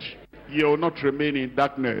blindfolded. You will not remain in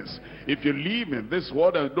darkness. If you live in this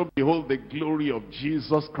world and don't behold the glory of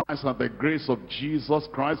Jesus Christ and the grace of Jesus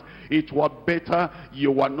Christ, it were better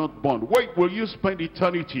you were not born. Where will you spend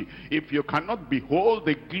eternity if you cannot behold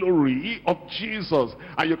the glory of Jesus,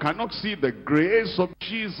 and you cannot see the grace of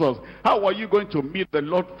Jesus. How are you going to meet the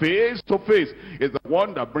Lord face to face? It's the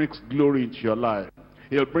one that brings glory into your life.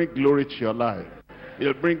 He'll bring glory to your life.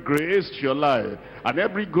 He'll bring grace to your life. And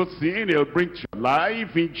every good thing He'll bring to your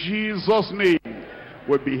life in Jesus' name.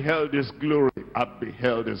 We beheld His glory. I've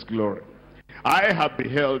beheld His glory. I have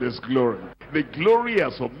beheld His glory. The glory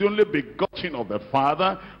as of the only begotten of the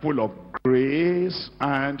Father, full of grace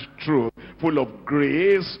and truth. Full of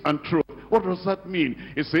grace and truth. What does that mean?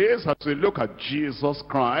 It says, as you look at Jesus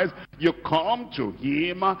Christ, you come to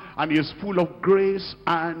Him and He's full of grace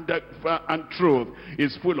and truth.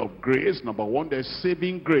 He's full of grace. Number one, there's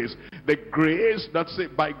saving grace. The grace that's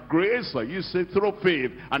saved. By grace are you saved through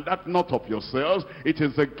faith, and that not of yourselves. It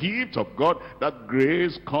is a gift of God. That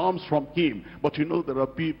grace comes from Him. But you know, there are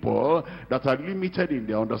people that are limited in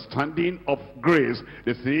their understanding of grace.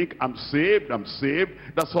 They think, I'm saved, I'm saved.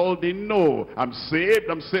 That's all they know. I'm saved,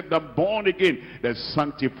 I'm born again. There's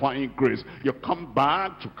sanctifying grace. You come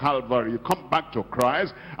back to Calvary, you come back to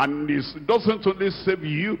Christ, and it doesn't only save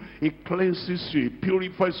you, it cleanses you, it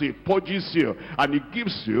purifies you, it purges you, and it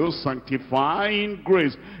gives you sanctifying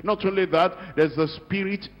grace. Not only that, there's the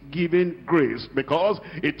Spirit giving grace, because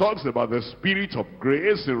it talks about the Spirit of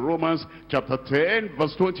grace in Romans chapter 10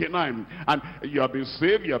 verse 29. And you have been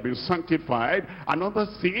saved, you have been sanctified. Another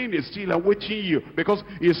thing is still awaiting you, because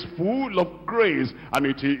it's full of grace, and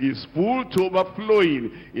it is full to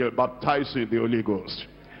overflowing. He'll baptize you in the Holy Ghost,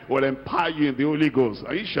 will empower you in the Holy Ghost,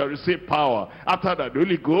 and you shall receive power. After that, the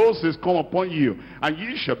Holy Ghost is come upon you, and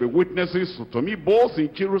you shall be witnesses to me both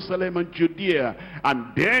in Jerusalem and Judea, and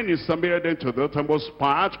then in Samaria, then to the uttermost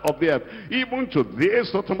part of the earth. Even to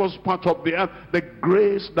this uttermost part of the earth, the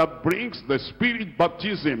grace that brings the Spirit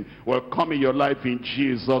baptism will come in your life in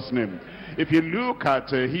Jesus' name. If you look at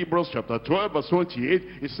Hebrews chapter 12 verse 28,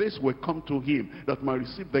 it says we come to Him that might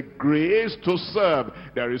receive the grace to serve.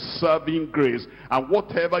 There is serving grace, and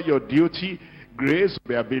whatever your duty, grace will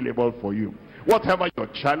be available for you. Whatever your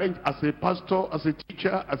challenge as a pastor, as a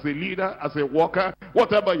teacher, as a leader, as a worker,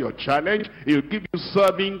 whatever your challenge, He'll give you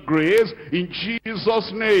serving grace in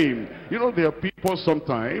Jesus' name. You know, there are people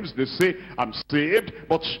sometimes, they say, I'm saved,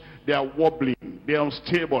 but they are wobbling, they are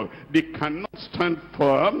unstable, they cannot stand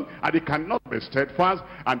firm, and they cannot be steadfast.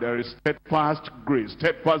 And there is steadfast grace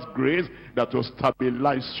that will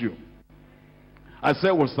stabilize you. I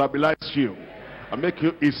said will stabilize you and make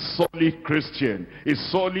you a solid Christian, a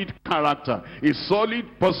solid character, a solid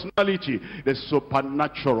personality. The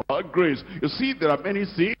supernatural grace. You see, there are many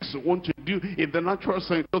things you want to do in the natural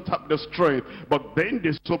sense, you don't have the strength, but then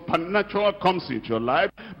the supernatural comes into your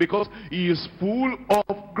life, because He is full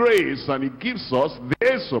of grace, and He gives us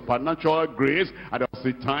this supernatural grace. And there was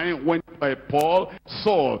a time when Paul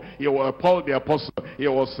the apostle, he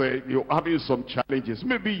was having some challenges.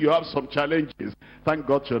 Maybe you have some challenges. Thank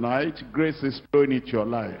God tonight, grace is flowing into your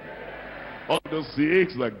life. All those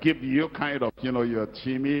things that give you kind of, you're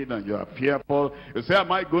timid and you're fearful. You say,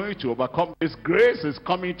 am I going to overcome this? Grace is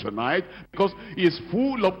coming tonight, because He is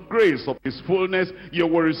full of grace. Of His fullness you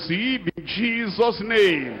will receive in Jesus'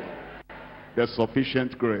 name. There's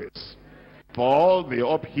sufficient grace. For all the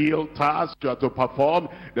uphill tasks you have to perform,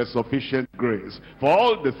 there's sufficient grace. For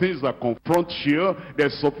all the things that confront you,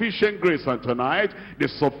 there's sufficient grace. And tonight, the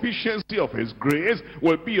sufficiency of His grace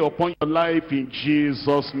will be upon your life in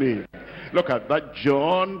Jesus' name. Look at that,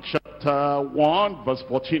 John chapter 1 verse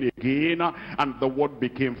 14 again. And the Word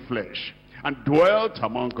became flesh and dwelt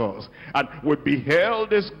among us, and we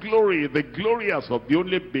beheld His glory, the glory as of the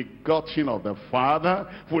only begotten of the Father,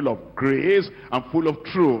 full of grace and full of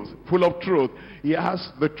truth. Full of truth. He has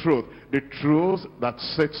the truth that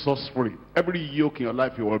sets us free. Every yoke in your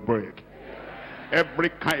life you will break. Every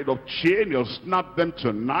kind of chain, you'll snap them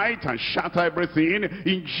tonight and shatter everything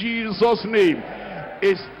in Jesus' name.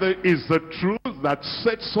 Is the truth that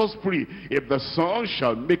sets us free. If the Son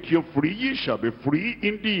shall make you free, ye shall be free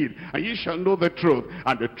indeed. And ye shall know the truth,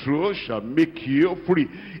 and the truth shall make you free.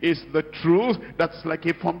 It's the truth that's like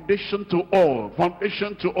a foundation to all.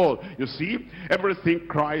 Foundation to all. You see, everything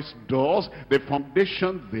Christ does, the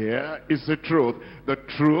foundation there is the truth. The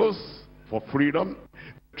truth for freedom,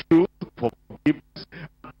 the truth for forgiveness,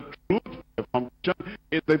 the truth for the foundation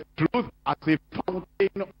is the truth as a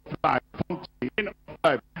fountain of life. Fountain of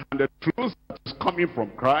life. And the truth that is coming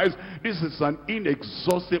from Christ, this is an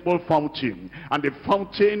inexhaustible fountain, and the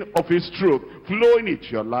fountain of His truth flowing into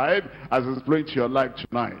your life as it's flowing to your life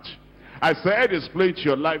tonight. I said it's flowing to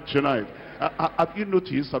your life tonight. Have you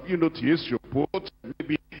noticed you put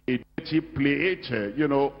maybe a dirty plate,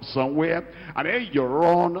 somewhere, and then you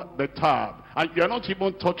run the tap. And you're not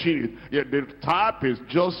even touching it. The tap is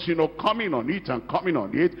just, coming on it and coming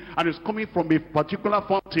on it. And it's coming from a particular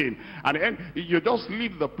fountain. And then you just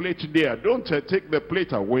leave the plate there. Don't take the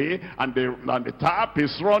plate away. And the tap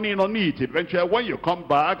is running on it. Eventually, when you come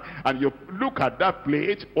back and you look at that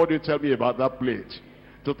plate, what do you tell me about that plate?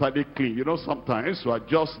 Totally clean. Sometimes you are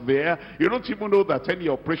just there. You don't even know that any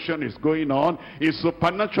operation is going on. A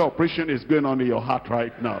supernatural operation is going on in your heart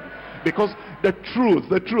right now. Because the truth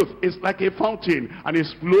is like a fountain, and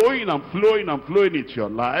it's flowing and flowing and flowing into your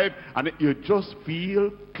life, and you just feel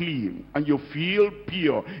clean and you feel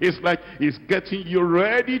pure. It's like it's getting you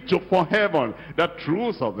ready for heaven. The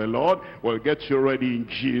truth of the Lord will get you ready in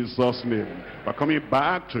Jesus' name. We're coming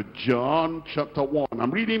back to John chapter 1. I'm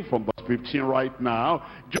reading from verse 15 right now.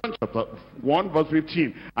 John chapter 1 verse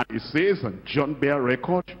 15. And it says, and John bare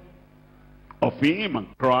record of him and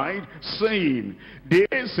cried, saying,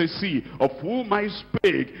 This is he of whom I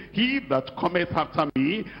spake, he that cometh after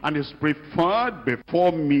me, and is preferred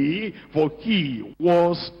before me, for he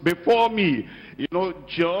was before me.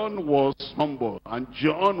 John was humble, and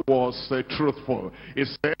John was truthful. He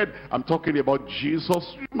said, I'm talking about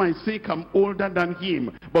Jesus. You might think I'm older than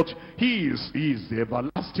him, but he is the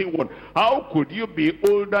everlasting one. How could you be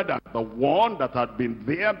older than the one that had been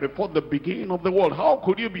there before the beginning of the world? How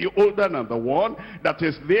could you be older than the one that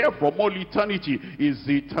is there from all eternity? Is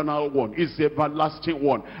the eternal one, is the everlasting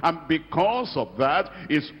one, and because of that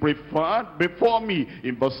is preferred before me.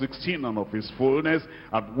 In verse 16, and of his fullness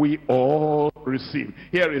have we all received.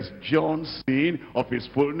 Here is John saying of his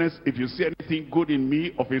fullness. If you see anything good in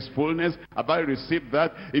me, of his fullness have I received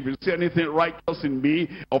that. If you see anything righteous in me,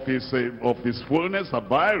 of his fullness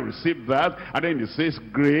have I received that. And then he says,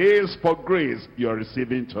 grace for grace you are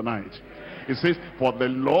receiving tonight. It says, for the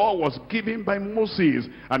law was given by Moses,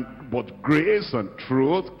 but grace and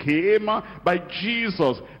truth came by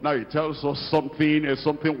Jesus. Now it tells us something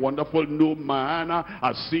wonderful. No man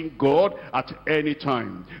has seen God at any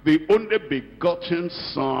time. The only begotten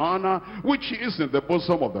Son, which is in the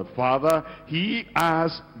bosom of the Father, he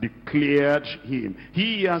has declared him.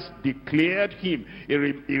 He has declared him.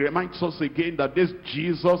 He reminds us again that this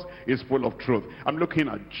Jesus is full of truth. I'm looking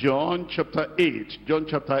at John chapter 8. John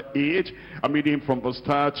chapter 8. I'm reading from verse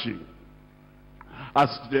 30.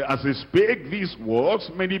 As he spake these words,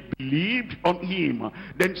 many believed on him.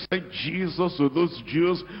 Then said Jesus to those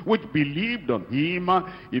Jews which believed on him,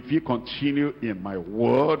 if ye continue in my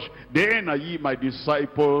word, then are ye my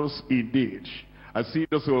disciples indeed. I see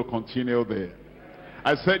those who will continue there.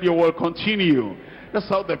 I said you will continue. That's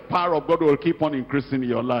how the power of God will keep on increasing in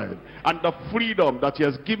your life. And the freedom that he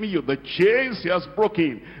has given you, the chains he has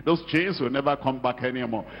broken, those chains will never come back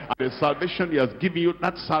anymore. And the salvation he has given you,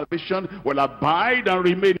 that salvation will abide and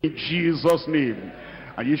remain in Jesus' name.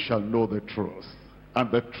 And you shall know the truth, and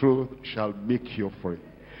the truth shall make you free.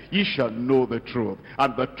 Ye shall know the truth,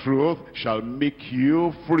 and the truth shall make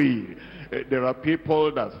you free. There are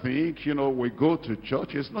people that think, we go to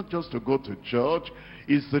church. It's not just to go to church.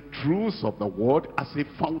 It's the truth of the word as a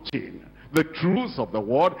fountain. The truth of the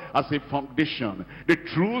word as a foundation. The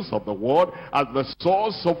truth of the word as the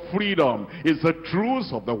source of freedom. Is the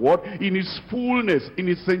truth of the word in its fullness, in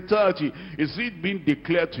its entirety. Is it being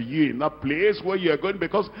declared to you in that place where you are going?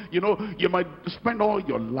 Because, you might spend all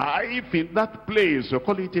your life in that place. You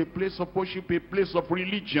call it a place of worship, a place of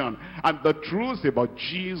religion. And the truth about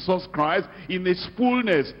Jesus Christ in its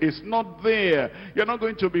fullness is not there. You're not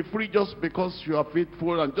going to be free just because you are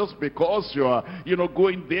faithful and just because you are,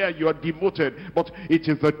 going there, you are devoted. But it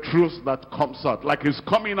is the truth that comes out, like it's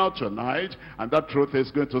coming out tonight, and that truth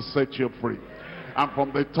is going to set you free. And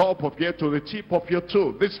from the top of your to the tip of your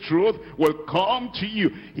toe, this truth will come to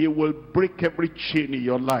you. He will break every chain in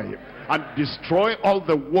your life and destroy all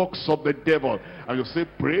the works of the devil. And you say,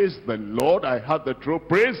 praise the Lord, I had the truth.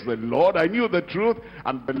 Praise the Lord, I knew the truth,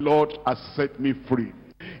 and the Lord has set me free.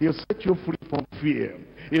 He'll set you free from fear.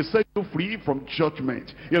 He'll set you free from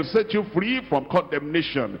judgment. He'll set you free from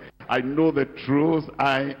condemnation. I know the truth,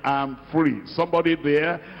 I am free. Somebody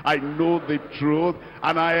there, I know the truth,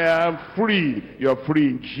 and I am free. You're free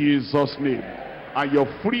in Jesus' name. And your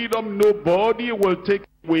freedom, nobody will take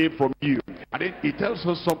away from you. And then he tells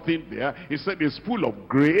us something there. He said it's full of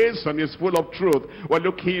grace and it's full of truth. We're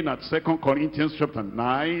looking at 2 Corinthians chapter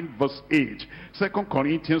 9, verse 8. 2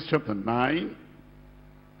 Corinthians chapter 9.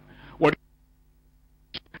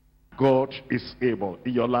 God is able.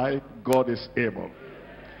 In your life, God is able.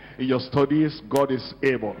 In your studies, God is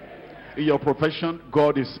able. In your profession,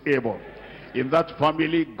 God is able. In that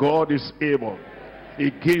family, God is able.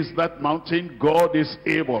 Against that mountain, God is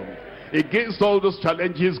able. Against all those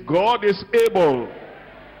challenges, God is able.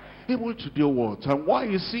 Able to do what? And why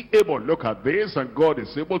is he able? Look at this. And God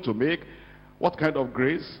is able to make what kind of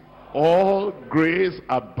grace? All grace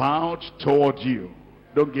abound toward you.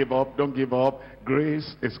 Don't give up, don't give up.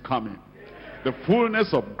 Grace is coming. The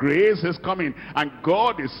fullness of grace is coming. And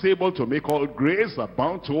God is able to make all grace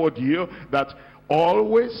abound toward you, that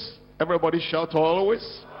always, everybody shout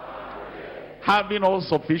always, having all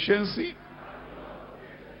sufficiency.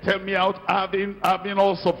 Tell me out, having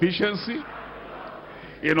all sufficiency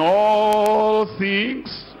in all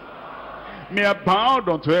things may abound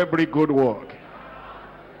unto every good work.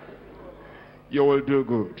 You will do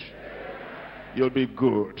good. You'll be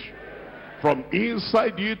good. From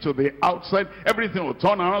inside you to the outside, everything will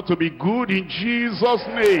turn around to be good in Jesus'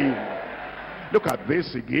 name. Look at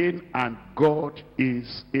this again. And God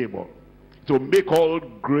is able to make all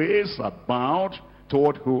grace abound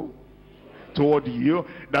toward who? Toward you,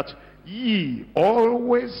 that ye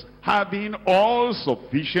always having all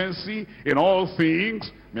sufficiency in all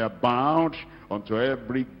things may abound unto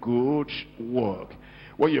every good work.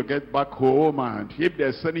 When you get back home, and if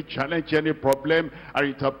there's any challenge, any problem, and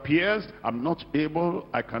it appears I'm not able,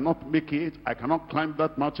 I cannot make it, I cannot climb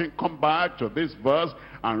that mountain, come back to this verse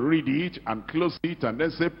and read it and close it, and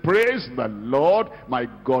then say, praise the Lord, my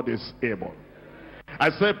God is able. I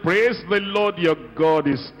say, praise the Lord, your God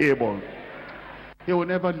is able. He will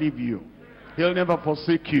never leave you. He'll never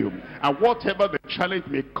forsake you. And whatever the challenge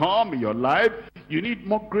may come in your life, you need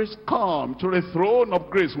more grace. Come to the throne of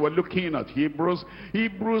grace. We're looking at Hebrews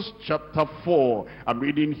chapter 4. I'm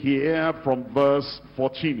reading here from verse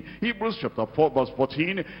 14. Hebrews chapter 4 verse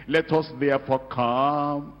 14. Let us therefore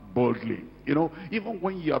come boldly. You know, even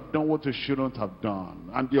when you have done what you shouldn't have done,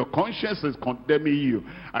 and your conscience is condemning you,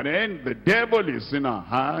 and then the devil is in a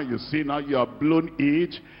high, you see now you have blown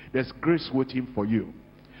it, there's grace waiting for you.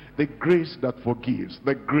 The grace that forgives,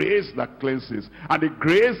 the grace that cleanses, and the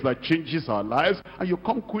grace that changes our lives. And you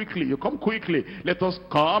come quickly, you come quickly. Let us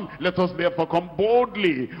therefore come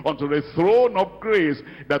boldly unto the throne of grace,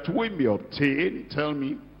 that we may obtain, tell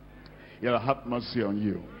me, he'll have mercy on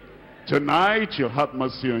you. Tonight he'll have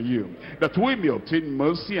mercy on you, that we may obtain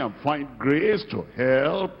mercy and find grace to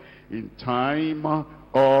help in time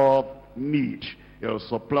of need. He'll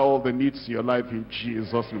supply all the needs in your life in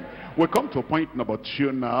Jesus' name. We come to point number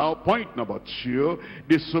 2 now. Point number 2,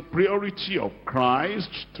 the superiority of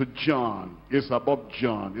Christ to John. It's above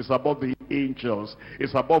John. It's above the angels.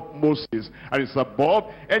 It's above Moses. And it's above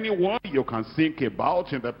anyone you can think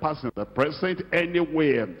about in the past, in the present,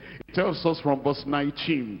 anywhere. It tells us from verse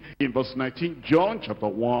 19. In verse 19, John chapter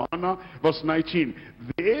 1, verse 19.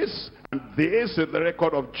 This is the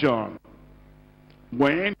record of John.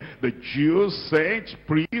 When the Jews sent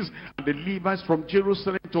priests and the Levites from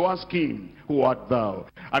Jerusalem to ask him, who art thou?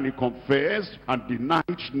 And he confessed and denied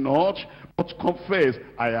not, but confessed,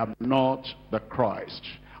 I am not the Christ.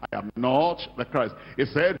 I am not the Christ. He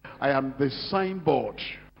said, I am the signboard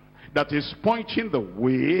that is pointing the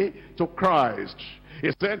way to Christ.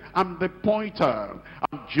 He said, I'm the pointer.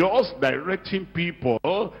 I'm just directing people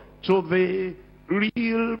to the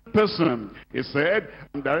real person. He said,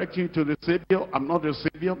 I'm directing you to the Savior. I'm not the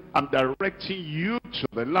Savior. I'm directing you to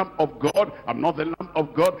the Lamb of God. I'm not the Lamb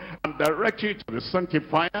of God. I'm directing you to the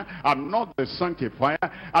Sanctifier. I'm not the Sanctifier.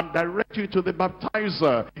 I'm directing you to the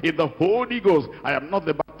Baptizer in the Holy Ghost. I am not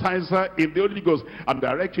the Baptizer in the Holy Ghost. I'm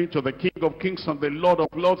directing you to the King of Kings and the Lord of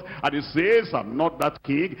Lords. And he says, I'm not that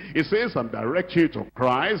King. He says, I'm directing you to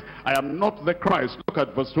Christ. I am not the Christ. Look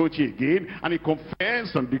at verse 20 again. And he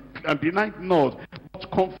confessed and denied not,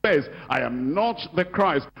 but confess, I am not the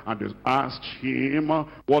Christ. And they asked him,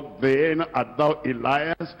 what then? Art thou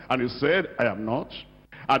Elias? And he said, I am not.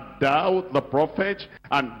 Art thou the prophet?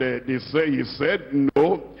 And he said,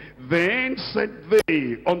 no. Then said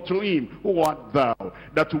they unto him, who art thou?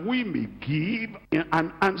 That we may give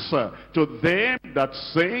an answer to them that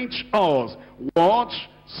sent us. What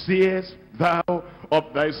sayest thou of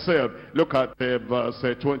thyself? Look at verse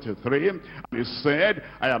 23. And he said,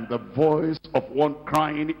 I am the voice of one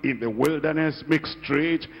crying in the wilderness, make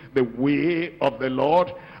straight the way of the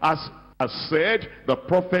Lord, as said the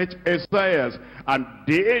prophet Isaiah. And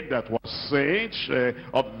they that were sent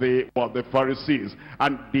of the Pharisees,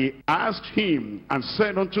 and they asked him and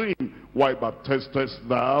said unto him, why baptizest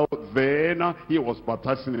thou then? He was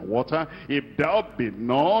baptizing in water. If thou be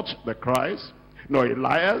not the Christ, nor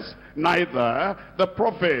Elias, neither the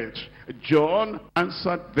prophet. John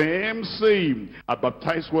answered them, saying, I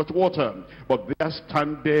baptize with water, but there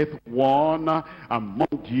standeth one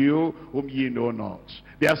among you whom ye know not.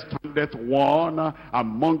 There standeth one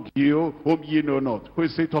among you whom ye know not. Who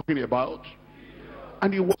is he talking about?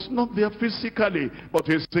 and he was not there physically. But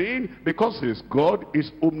he's saying, because his God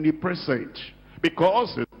is omnipresent,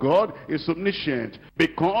 because his God is omniscient,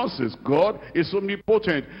 because his God is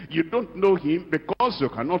omnipotent. You don't know him because you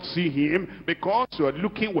cannot see him, because you are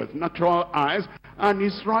looking with natural eyes, and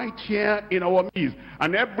he's right here in our midst.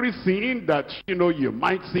 And everything that you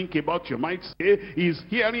might think about, you might say, he's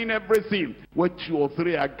hearing everything. Where 2 or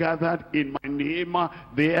 3 are gathered in my name,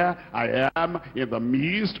 there I am in the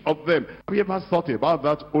midst of them. Have you ever thought about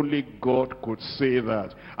that? Only God could say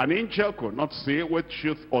that. An angel could not say, where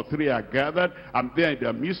 2 or 3 are gathered, I'm there in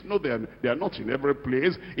their midst. No, they are not in every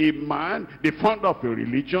place. A man, the founder of a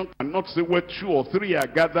religion, cannot say, where 2 or 3 are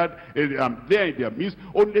gathered, I'm there in their midst.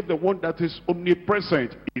 Only the one that is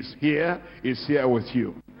omnipresent is here with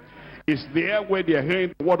you. Is there where they are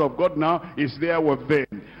hearing the word of God now, is there with them.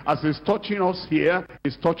 As he's touching us here,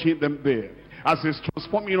 he's touching them there. As he's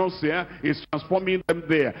transforming us here, he's transforming them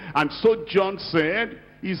there. And so John said,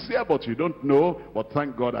 he's here but you don't know, but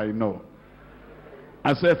thank God I know.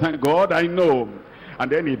 I said, thank God I know.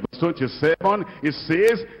 And then in verse 27, it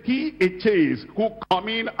says, he it is who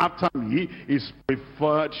coming after me is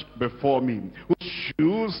preferred before me, whose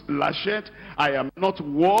shoes lashed I am not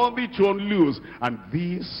worthy to unloose. And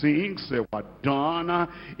these things were done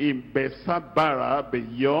in Bethabara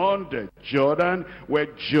beyond Jordan, where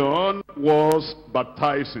John was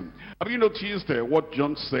baptizing. Have you noticed what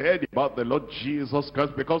John said about the Lord Jesus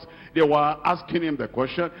Christ? Because they were asking him the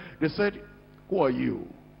question. They said, who are you?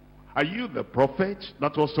 Are you the prophet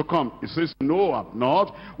that was to come? He says, no, I'm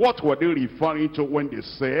not. What were they referring to when they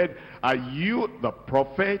said, are you the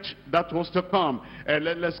prophet that was to come?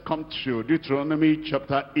 Let's come to Deuteronomy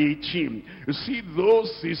chapter 18. You see,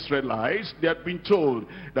 those Israelites, they had been told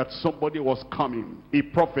that somebody was coming, a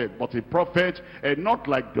prophet, but a prophet not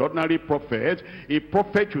like the ordinary prophet, a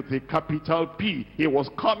prophet with a capital P. He was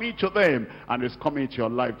coming to them, and is coming to your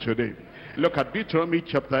life today. Look at Deuteronomy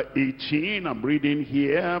chapter 18. I'm reading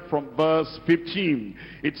here from verse 15.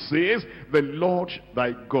 It says, the Lord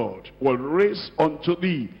thy God will raise unto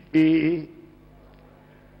thee a...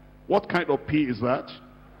 What kind of P is that?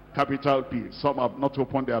 Capital P. Some have not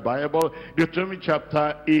opened their Bible. Deuteronomy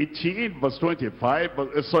chapter 18, verse 25.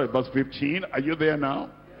 Verse 15. Are you there now?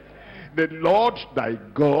 The Lord thy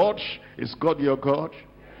God, is God your God?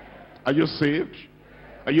 Are you saved?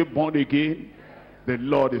 Are you born again? The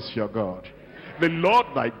Lord is your God. The Lord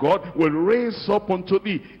thy God will raise up unto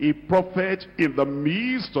thee a prophet in the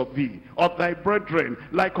midst of thee, of thy brethren,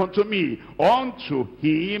 like unto me. Unto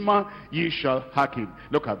him ye shall hearken.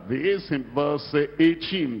 Look at this in verse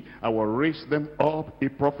 18. I will raise them up a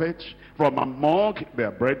prophet from among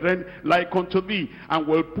their brethren, like unto thee, and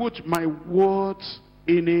will put my words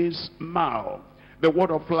in his mouth. The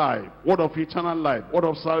word of life, word of eternal life, word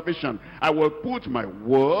of salvation. I will put my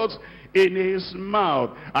words in his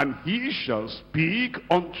mouth, and he shall speak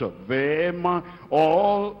unto them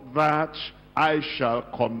all that I shall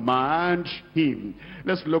command him.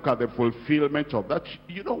 Let's look at the fulfillment of that.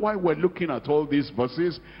 You know why we're looking at all these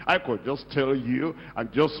verses? I could just tell you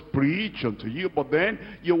and just preach unto you, but then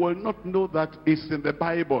you will not know that it's in the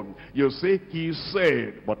Bible. You'll say, he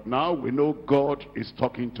said, but now we know God is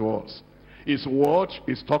talking to us. His word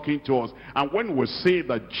is talking to us. And when we say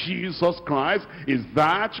that Jesus Christ is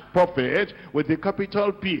that prophet with a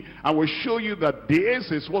capital P, and we show you that this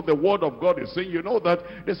is what the word of God is saying, you know that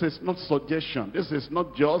this is not suggestion. This is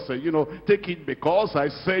not just, take it because I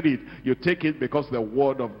said it. You take it because the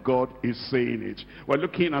word of God is saying it. We're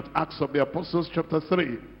looking at Acts of the Apostles chapter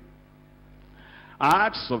 3.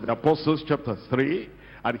 Acts of the Apostles chapter 3.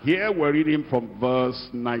 And here we're reading from verse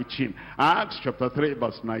 19. Acts chapter 3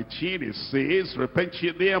 verse 19, it says, repent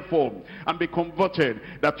ye therefore and be converted,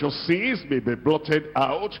 that your sins may be blotted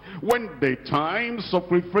out, when the times of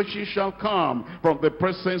refreshing shall come from the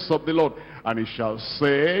presence of the Lord. And he shall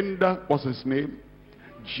send, what's his name?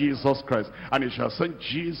 Jesus Christ. And he shall send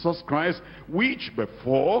Jesus Christ, which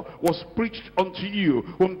before was preached unto you,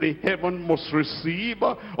 whom the heaven must receive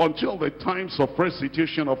until the times of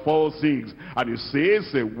restitution of all things. And he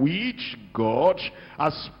says, which God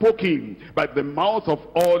has spoken by the mouth of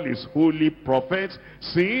all his holy prophets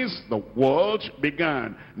since the world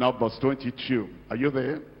began. Now verse 22. Are you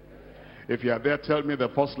there? If you are there, tell me the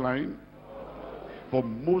first line. For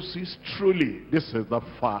Moses, truly, this is the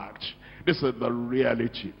fact. This is the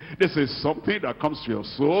reality. This is something that comes to your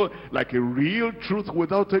soul like a real truth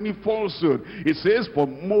without any falsehood. It says, for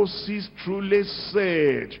Moses truly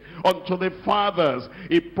said unto the fathers,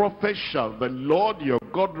 a prophet shall the Lord your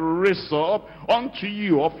God raise up unto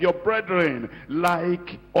you of your brethren,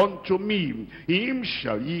 like unto me. Him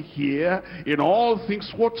shall ye hear in all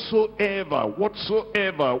things whatsoever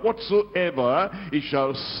he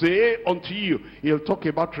shall say unto you. He'll talk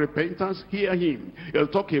about repentance, hear him. He'll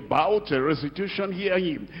talk about restitution, hear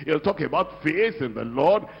him. He'll talk about faith in the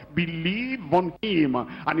Lord, believe on him.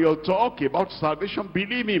 And he'll talk about salvation,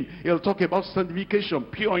 believe him. He'll talk about sanctification,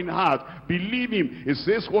 pure in heart, believe him. It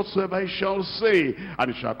says, whatsoever he shall say,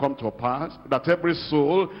 and it shall come to pass that every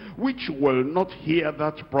soul which will not hear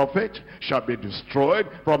that prophet shall be destroyed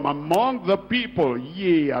from among the people.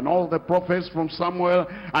 Yea, and all the prophets from Samuel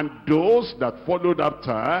and those that followed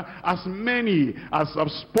after, as many as have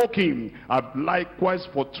spoken, have likewise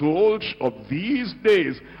foretold of these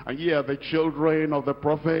days. And ye are the children of the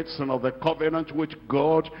prophets and of the covenant which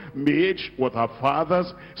God made with our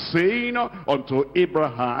fathers, saying unto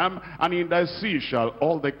Abraham, and in thy seed shall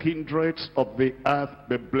all the kindreds of the earth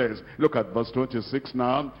be blessed. Look at verse 26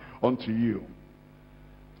 now. Unto you.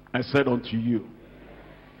 I said unto you.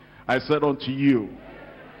 I said unto you.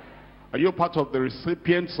 Are you part of the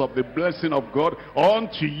recipients of the blessing of God?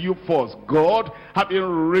 Unto you first. God, having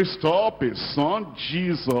raised up his son,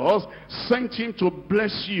 Jesus, sent him to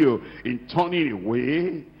bless you in turning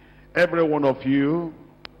away every one of you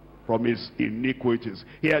from his iniquities.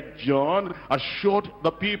 Here John assured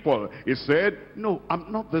the people. He said, no,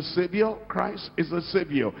 I'm not the Savior. Christ is the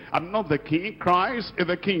Savior. I'm not the King. Christ is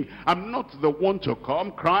the King. I'm not the one to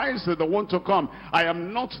come. Christ is the one to come. I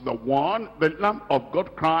am not the one, the Lamb of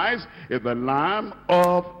God. Christ is the Lamb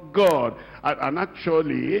of God. And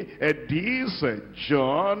actually, this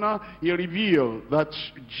John, he revealed that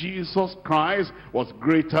Jesus Christ was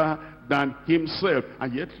greater than himself.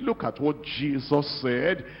 And yet look at what Jesus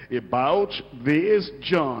said about this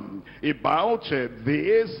John, about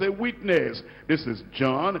this witness. This is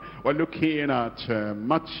John. We're looking at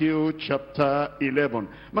Matthew chapter 11.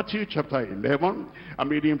 Matthew chapter 11, I'm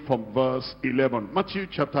reading from verse 11. Matthew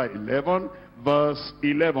chapter 11, verse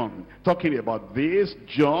 11, talking about this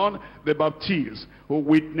John the Baptist, who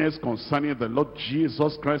witnessed concerning the Lord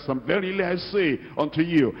Jesus Christ. And verily I say unto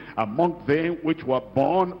you, among them which were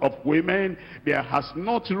born of women, there has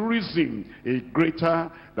not risen a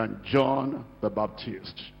greater than John the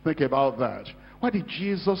Baptist. Think about that. Why did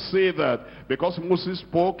Jesus say that? Because Moses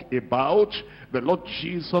spoke about the Lord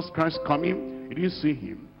Jesus Christ coming. He didn't see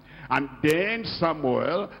him. And then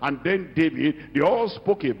Samuel and then David, they all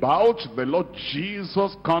spoke about the Lord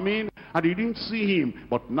Jesus coming, and he didn't see him.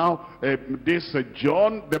 But now this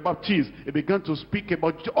John the Baptist, he began to speak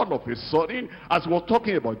about all of a sudden, as we're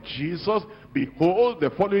talking about Jesus. Behold, the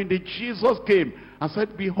following day Jesus came and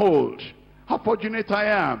said, behold, how fortunate I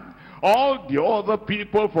am. All the other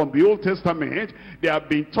people from the Old Testament, they have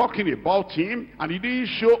been talking about him, and he didn't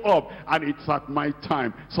show up. And it's at my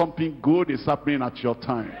time. Something good is happening at your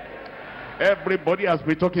time. Everybody has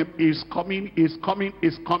been talking, is coming, is coming,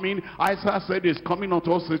 is coming. Isaiah said, is coming,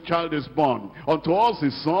 unto us a child is born, unto us a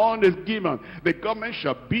son is given. The government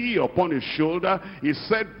shall be upon his shoulder. He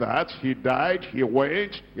said that, he died, he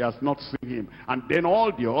went, he has not seen him. And then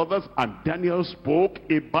all the others, and Daniel spoke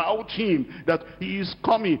about him, that he is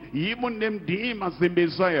coming. He even named him as the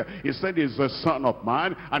Messiah. He said he's the Son of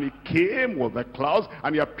Man, and he came with the clouds,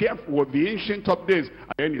 and he appeared with the Ancient of Days.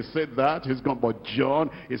 And then he said that, he's gone. But John,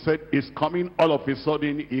 he said, he's coming. All of a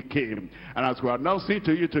sudden he came. And as we are now saying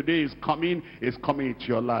to you today, is coming into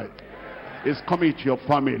your life. It's coming to your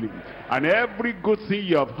family. And every good thing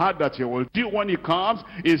you have had that you will do when he comes,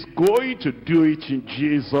 is going to do it in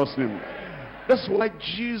Jesus' name. That's why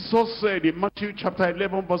Jesus said in Matthew chapter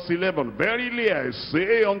 11 verse 11, verily I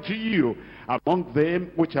say unto you, among them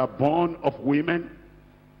which are born of women,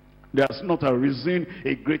 there has not arisen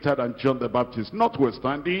a greater than John the Baptist.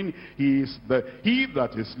 Notwithstanding, he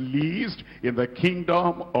that is least in the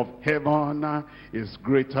kingdom of heaven is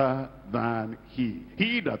greater than he.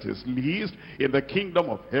 He that is least in the kingdom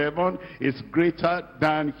of heaven is greater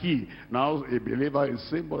than he. Now a believer is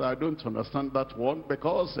saying, but I don't understand that one,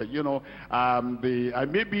 because I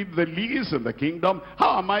may be the least in the kingdom.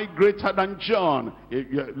 How am I greater than John?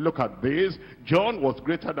 Look at this. John was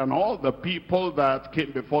greater than all the people that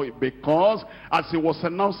came before him, because as he was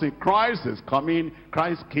announcing Christ is coming,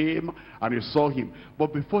 Christ came and he saw him.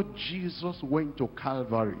 But before Jesus went to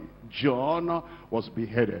Calvary, John was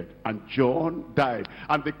beheaded, and John died.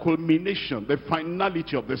 And the culmination, the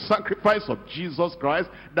finality of the sacrifice of Jesus Christ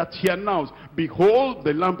that he announced, behold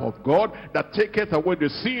the Lamb of God that taketh away the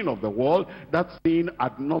sin of the world, that thing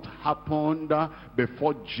had not happened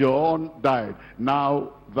before John died.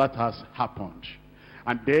 Now that has happened.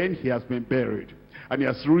 And then he has been buried. And he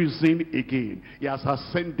has risen again. He has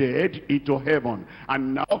ascended into heaven.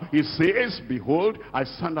 And now he says, behold, I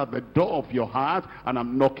stand at the door of your heart and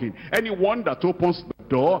I'm knocking. Anyone that opens the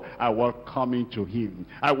door, I will come into him.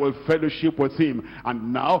 I will fellowship with him.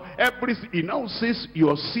 And now, he now says, you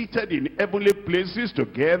are seated in heavenly places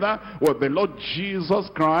together with the Lord Jesus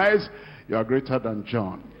Christ. You are greater than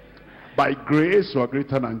John. By grace, you are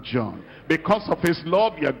greater than John. Because of his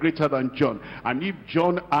love, you are greater than John. And if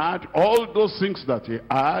John had all those things that he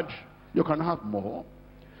had, you can have more.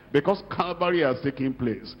 Because Calvary has taken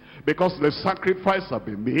place. Because the sacrifice has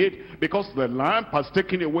been made. Because the Lamb has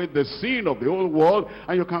taken away the sin of the whole world.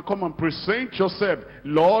 And you can come and present yourself.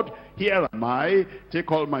 Lord, here am I.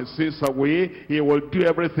 Take all my sins away. He will do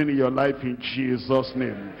everything in your life in Jesus'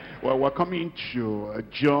 name. Well, we're coming to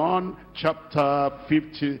John chapter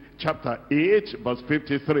 8, verse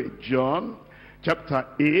 53. John chapter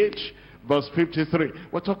 8, verse 53.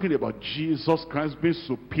 We're talking about Jesus Christ being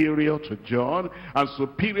superior to John and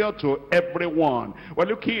superior to everyone. We're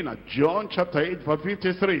looking at John chapter 8, verse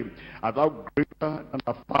 53. Art thou greater than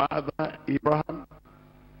our father Abraham,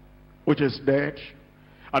 which is dead,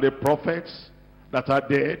 and the prophets that are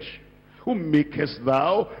dead? Who makest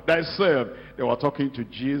thou thyself? They were talking to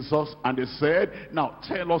Jesus, and they said, now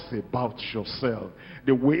tell us about yourself.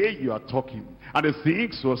 The way you are talking, and the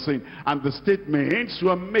things you are saying, and the statements you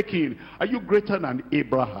are making. Are you greater than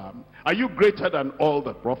Abraham? Are you greater than all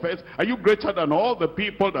the prophets? Are you greater than all the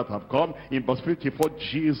people that have come? In verse 54,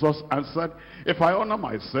 Jesus answered, if I honor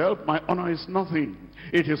myself, my honor is nothing.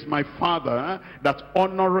 It is my Father that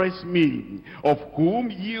honoreth me, of whom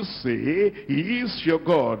ye say he is your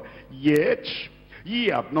God. Yet ye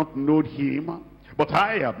have not known him, but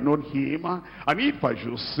I have known him. And if I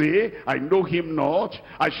should say I know him not,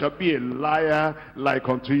 I shall be a liar like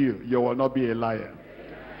unto you. You will not be a liar.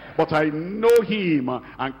 But I know him,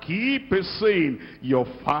 and keep saying, your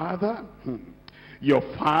father,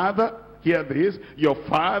 hear this, your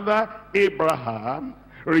father Abraham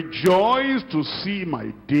rejoiced to see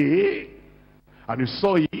my day, and he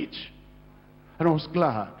saw it, and I was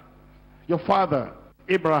glad. Your father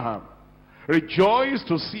Abraham rejoiced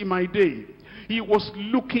to see my day. He was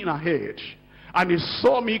looking ahead, and he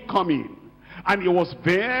saw me coming, and he was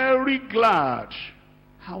very glad.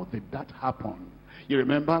 How did that happen? You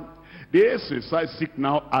remember? This is Isaac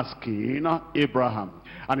now asking Abraham.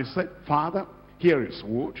 And he said, Father, here is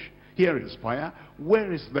wood, here is fire.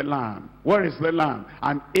 Where is the lamb? Where is the lamb?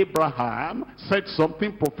 And Abraham said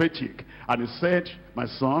something prophetic. And he said, my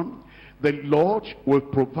son, the Lord will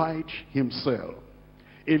provide himself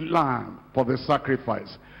a lamb for the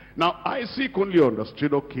sacrifice. Now Isaac only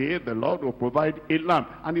understood, okay, the Lord will provide a lamb.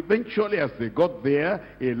 And eventually as they got there,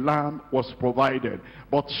 a lamb was provided.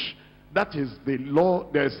 But that is the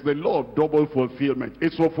law. There's the law of double fulfillment.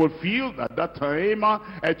 It's fulfilled at that time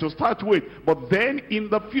to start with. But then in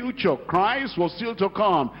the future, Christ was still to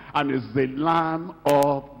come and is the Lamb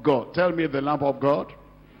of God. Tell me, the Lamb of God.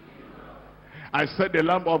 I said the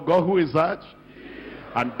Lamb of God. Who is that?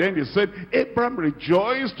 And then he said, Abraham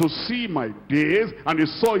rejoiced to see my days, and he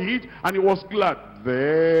saw it, and he was glad.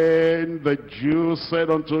 Then the Jews said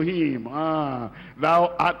unto him,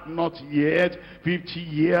 thou art not yet 50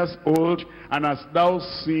 years old, and hast thou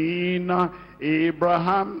seen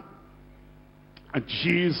Abraham? And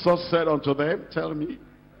Jesus said unto them, tell me.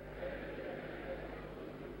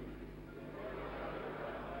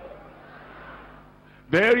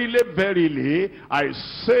 Verily, verily, I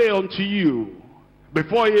say unto you,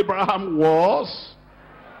 before Abraham was,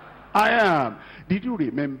 I am. Did you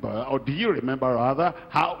remember, or do you remember rather,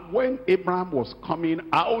 how when Abraham was coming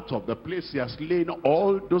out of the place he has slain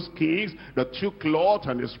all those kings that took Lot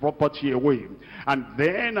and his property away. And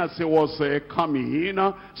then as he was coming,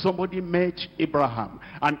 somebody met Abraham.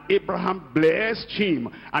 And Abraham blessed him.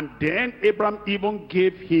 And then Abraham even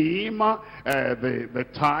gave him the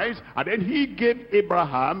tithes. And then he gave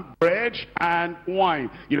Abraham bread and wine.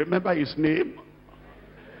 You remember his name?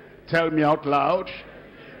 Tell me out loud.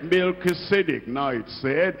 Melchizedek. Now it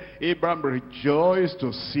said, Abraham rejoiced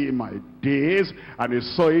to see my days, and he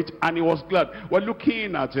saw it, and he was glad. We're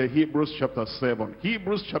looking at Hebrews chapter 7.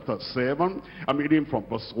 Hebrews chapter 7, I'm reading from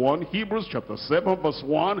verse 1. Hebrews chapter 7, verse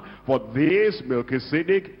 1. For this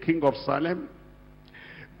Melchizedek, king of Salem,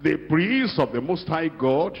 the priest of the Most High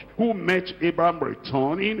God, who met Abraham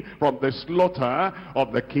returning from the slaughter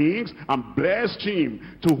of the kings, and blessed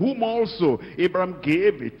him, to whom also Abraham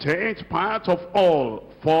gave a tenth part of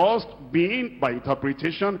all, first being, by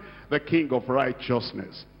interpretation, the king of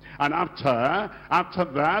righteousness. And after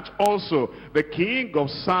that also the king of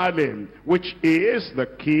Salem, which is the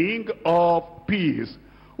king of peace.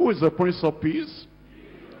 Who is the prince of peace?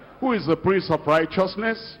 Who is the prince of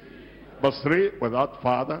righteousness? Verse 3, without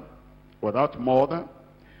father, without mother,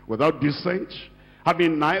 without descent,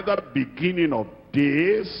 having neither beginning of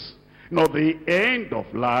days, nor the end of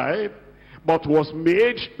life, but was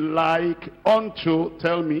made like unto,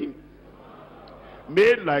 tell me,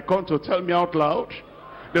 made like unto, tell me out loud,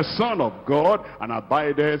 the Son of God, and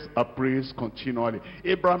abideth a praise continually.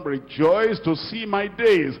 Abraham rejoiced to see my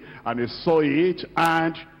days, and he saw it,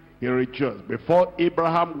 and he rejoiced. Before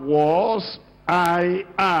Abraham was, I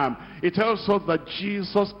am. It tells us that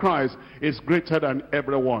Jesus Christ is greater than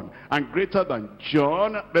everyone, and greater than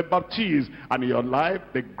John the Baptist. And in your life,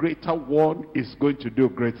 the greater one is going to do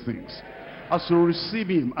great things. As you receive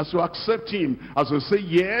him, as you accept him, as you say,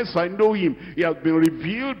 yes, I know him, he has been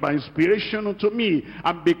revealed by inspiration unto me,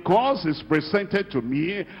 and because it's presented to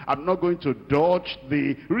me, I'm not going to dodge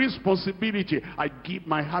the responsibility. I give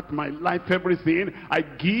my heart, my life, everything I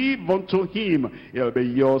give unto him. It'll be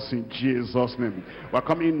yours in Jesus' name. We're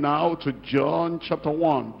coming now to John chapter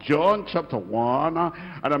 1. John chapter 1, and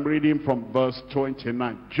I'm reading from verse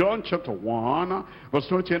 29. John chapter 1, verse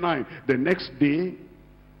 29. The next day,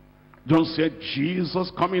 John said,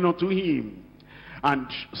 Jesus coming unto him, and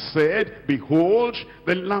said, behold,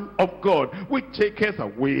 the Lamb of God, which taketh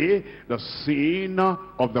away the sin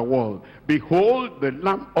of the world. Behold, the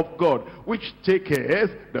Lamb of God, which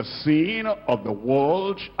taketh the sin of the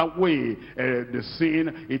world away.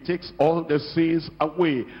 It takes all the sins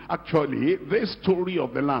away. Actually, this story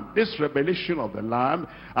of the Lamb, this revelation of the Lamb,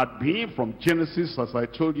 had been from Genesis, as I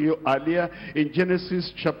told you earlier, in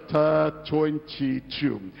Genesis chapter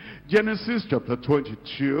 22. Genesis chapter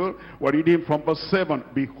 22, we're reading from verse 7.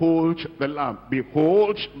 Behold the Lamb,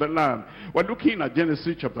 behold the Lamb. We're looking at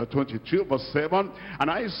Genesis chapter 22, verse 7. And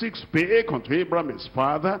Isaac spake unto Abraham his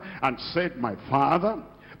father, and said, my father,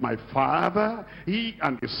 he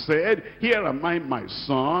said, here am I, my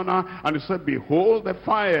son. And he said, behold the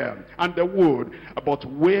fire and the wood, but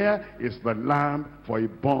where is the lamb for a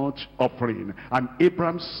burnt offering? And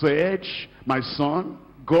Abraham said, my son,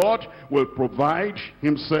 God will provide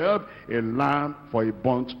himself a lamb for a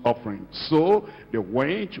burnt offering. So they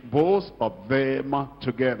went, both of them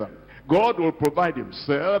together. God will provide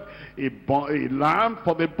himself a lamb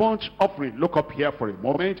for the burnt offering. Look up here for a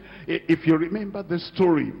moment. If you remember the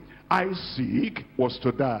story, Isaac was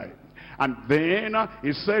to die. And then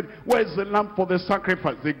he said, where's the lamb for the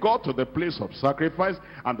sacrifice? They got to the place of sacrifice,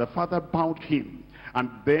 and the father bound him, and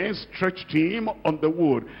then stretched him on the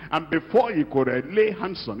wood. And before he could lay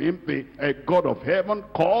hands on him, the God of heaven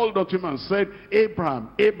called unto him and said,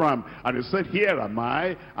 Abraham, Abraham. And he said, here am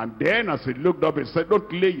I. And then as he looked up, he said, don't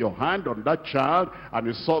lay your hand on that child. And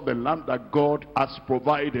he saw the lamb that God has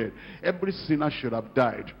provided. Every sinner should have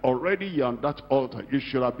died. Already you're on that altar. You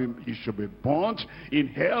should be burnt in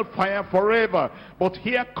hellfire forever. But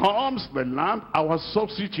here comes the lamb, our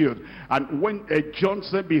substitute. And when John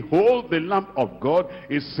said, behold the lamb of God,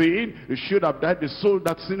 is saying, you should have died. The soul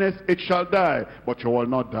that sinneth, it shall die, but you will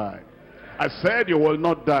not die. I said you will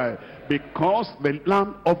not die, because the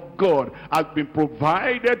Lamb of God has been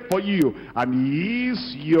provided for you, and he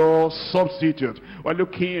is your substitute. We're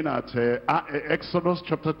looking at Exodus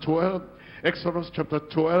chapter 12. Exodus chapter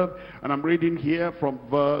 12, and I'm reading here from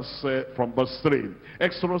verse 3.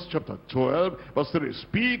 Exodus chapter 12, verse 3.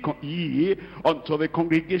 Speak ye unto the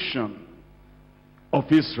congregation of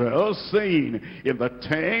Israel, saying, in the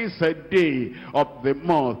 10th day of the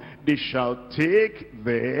month they shall take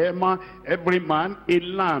them every man a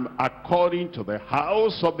lamb according to the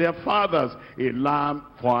house of their fathers, a lamb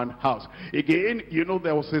for an house. Again, you know,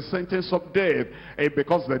 there was a sentence of death,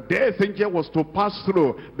 because the death angel was to pass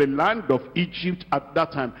through the land of Egypt at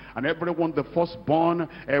that time, and everyone, the firstborn,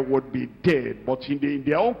 would be dead. But in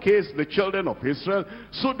their own case, the children of Israel,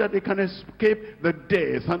 so that they can escape the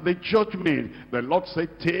death and the judgment, the Lord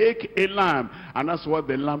said, take a lamb. And that's why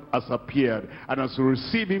the lamb has appeared. And as you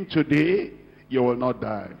receive him today, you will not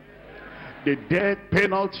die. The death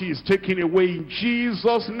penalty is taken away in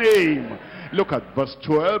Jesus' name. Look at verse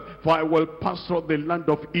 12. For I will pass through the land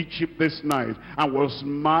of Egypt this night, and will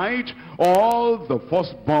smite all the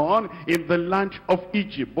firstborn in the land of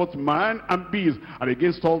Egypt, both man and beast, and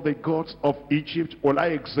against all the gods of Egypt will I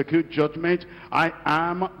execute judgment. I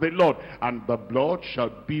am the Lord, and the blood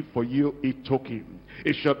shall be for you a token.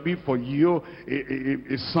 It shall be for you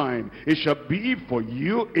a sign. It shall be for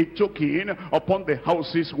you a token upon the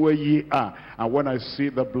houses where ye are. And when I see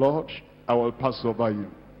the blood, I will pass over you.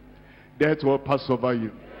 Death will pass over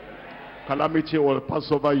you. Calamity will pass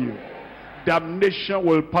over you. Damnation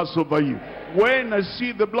will pass over you. When I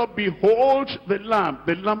see the blood, behold the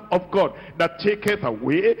Lamb of God, that taketh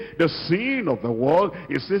away the sin of the world.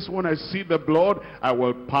 It says, when I see the blood, I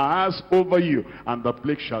will pass over you, and the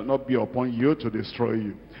plague shall not be upon you to destroy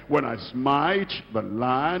you. When I smite the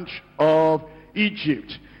land of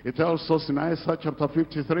Egypt. It tells us in Isaiah chapter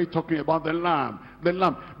 53, talking about the Lamb. The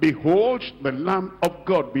Lamb. Behold the Lamb of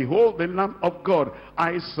God. Behold the Lamb of God.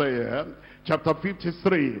 Isaiah chapter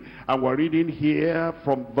 53, and we're reading here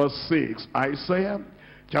from verse 6. Isaiah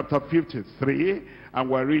chapter 53, and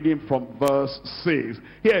we're reading from verse 6.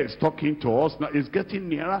 Here it's talking to us. Now it's getting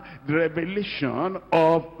nearer the revelation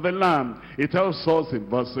of the Lamb. It tells us in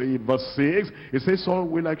verse 6, it says, all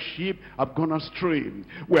we like sheep have gone astray.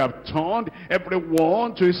 We have turned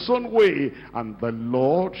everyone to his own way, and the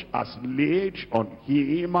Lord has laid on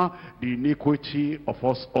him the iniquity of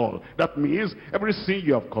us all. That means every sin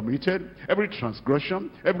you have committed, every transgression,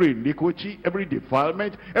 every iniquity, every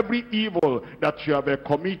defilement, every evil that you have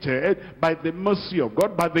committed, by the mercy of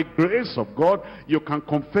God, by the grace of God, you can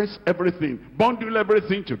confess everything, bundle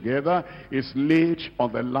everything together, is laid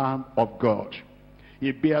on the Lamb of God.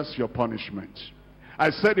 He bears your punishment.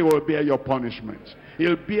 I said he will bear your punishment.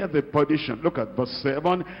 He'll bear the perdition. Look at verse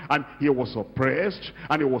 7. And he was oppressed,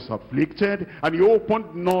 and he was afflicted, and he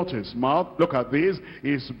opened not his mouth. Look at this.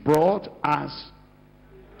 He is brought as,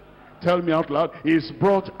 tell me out loud, he is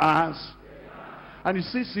brought as. And he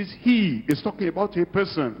says he is talking about a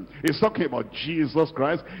person. He's talking about Jesus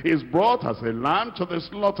Christ. He's brought as a lamb to the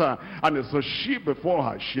slaughter, and as a sheep before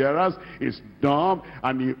her shearers is dumb,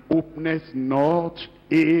 and he openeth not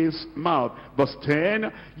his mouth. Verse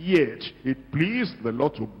 10, yet it pleased the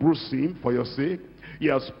Lord to bruise him for your sake. He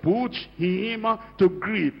has put him to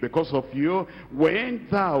grief because of you. When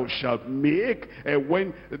thou shalt make a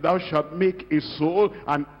soul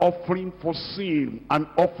an offering for sin,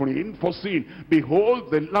 behold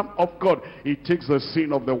the Lamb of God. He takes the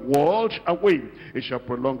sin of the world away. He shall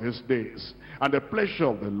prolong his days, and the pleasure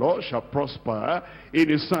of the Lord shall prosper in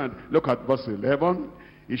his hand. Look at verse 11.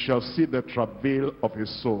 He shall see the travail of his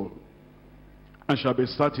soul, and shall be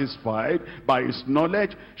satisfied. By his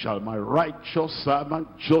knowledge shall my righteous servant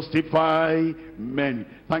justify many.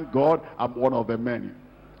 Thank God I'm one of the many.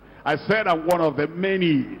 I said I'm one of the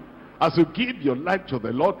many. As you give your life to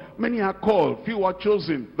the Lord, many are called, few are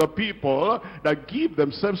chosen. The people that give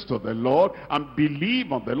themselves to the Lord and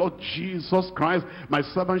believe on the Lord Jesus Christ, my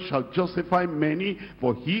servant shall justify many,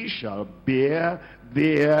 for he shall bear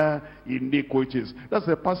their iniquities. That's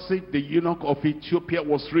the passage the eunuch of Ethiopia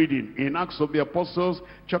was reading in Acts of the Apostles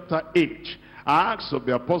chapter 8. Acts of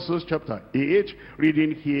the Apostles chapter 8,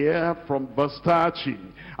 reading here from verse 30.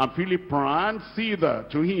 And Philip ran thither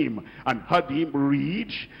to him, and heard him read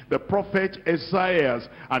the prophet Isaiah,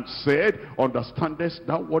 and said, understandest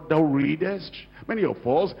thou what thou readest? Many of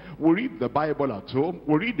us, we read the Bible at home,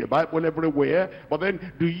 we read the Bible everywhere, but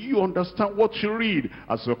then do you understand what you read?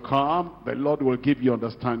 As you come, the Lord will give you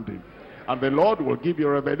understanding, and the Lord will give you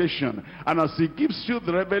revelation. And as he gives you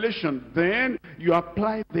the revelation, then you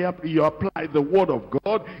apply the word of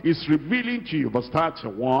God. Is revealing to you. Verse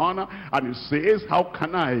 31, and it says, how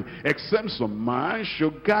can I, except some man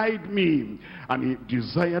should guide me? And he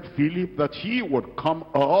desired Philip that he would come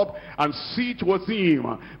up and sit with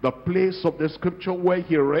him. The place of the scripture where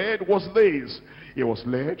he read was this: he was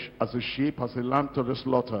led as a sheep, as a lamb to the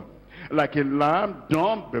slaughter, like a lamb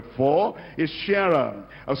dumb before his shearer,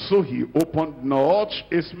 and so he opened not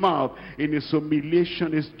his mouth. In his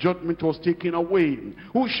humiliation his judgment was taken away.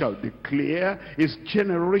 Who shall declare his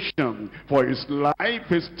generation? For his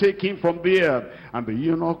life is taken from the earth. And the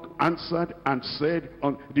eunuch answered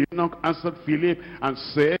Philip and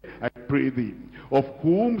said, I pray thee, of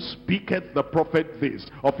whom speaketh the prophet this?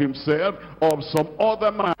 Of himself or of some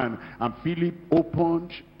other man? And Philip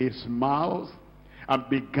opened his mouth and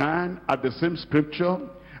began at the same scripture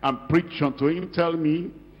and preached unto him. Tell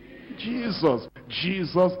me, Jesus.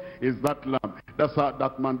 Jesus is that lamb. That's how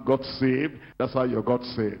that man got saved. That's how you got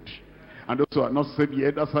saved. And those who are not saved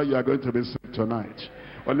yet, that's how you are going to be saved tonight.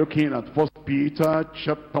 We're looking at 1 Peter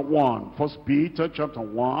chapter 1. 1 Peter chapter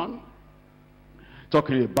 1.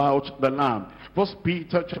 Talking about the Lamb. 1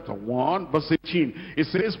 Peter chapter 1 verse 18. It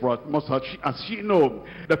says, for as ye know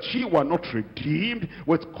that ye were not redeemed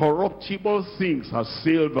with corruptible things as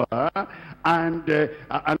silver and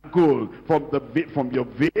gold from your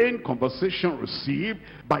vain conversation received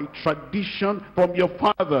by tradition from your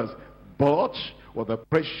fathers, but with the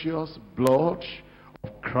precious blood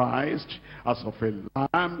of Christ, as of a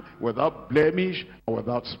lamb, without blemish and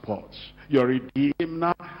without spot. You're redeemed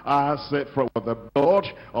now as from the blood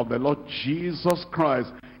of the Lord Jesus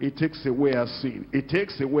Christ. It takes away our sin. It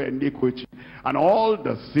takes away iniquity. And all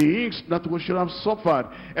the things that we should have suffered,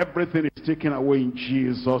 everything is taken away in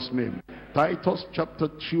Jesus' name. Titus chapter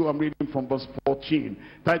 2, I'm reading from verse 14.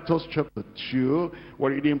 Titus chapter 2,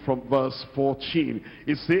 we're reading from verse 14.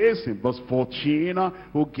 It says in verse 14,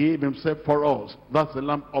 who gave himself for us. That's the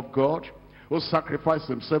Lamb of God, who sacrificed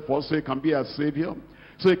himself for us so he can be our Savior,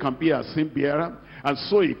 so he can be our sin bearer, and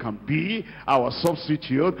so he can be our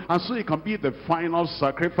substitute, and so he can be the final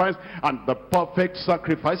sacrifice and the perfect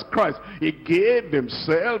sacrifice, Christ. He gave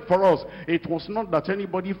himself for us. It was not that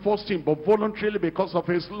anybody forced him, but voluntarily because of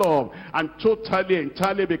his love, and totally,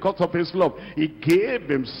 entirely because of his love. He gave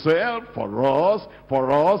himself for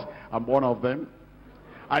us. I'm one of them.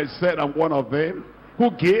 I said I'm one of them.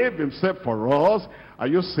 Who gave himself for us. Are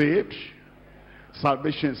you saved?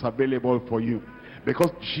 Salvation is available for you.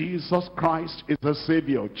 Because Jesus Christ is the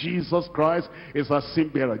Savior. Jesus Christ is our sin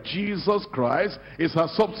bearer. Jesus Christ is our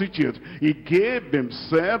substitute. He gave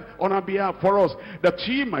himself on our behalf for us, that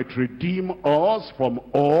he might redeem us from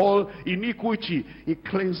all iniquity. He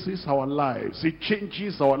cleanses our lives. He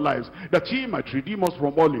changes our lives, that he might redeem us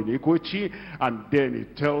from all iniquity. And then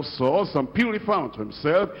he tells us, and purify unto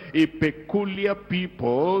himself a peculiar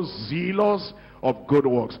people, zealous of good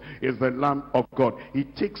works. Is the Lamb of God. He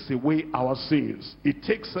takes away our sins. He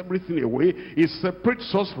takes everything away. He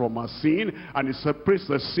separates us from our sin, and he separates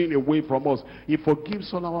the sin away from us. He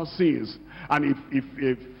forgives all our sins, and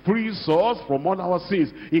he frees us from all our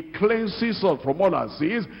sins. He cleanses us from all our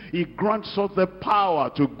sins. He grants us the power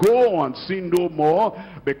to go and sin no more,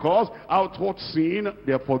 because outward sin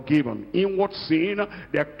they are forgiven, inward sin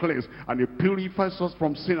they are cleansed. And he purifies us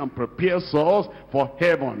from sin and prepares us for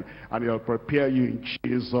heaven. And he'll prepare you in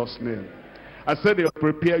Jesus' name. I said he'll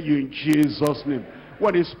prepare you in Jesus' name.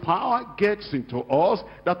 When his power gets into us,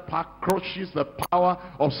 that power crushes the power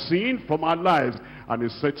of sin from our lives, and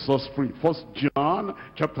it sets us free. 1 John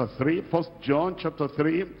chapter 3, 1 John chapter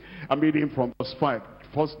 3, I'm reading from verse 5.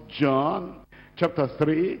 1 John chapter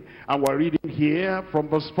 3, and we're reading here from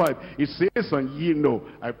verse 5. It says, and ye know,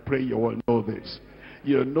 I pray you will know this.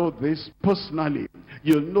 You'll know this personally.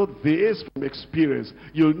 You'll know this from experience.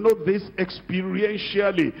 You'll know this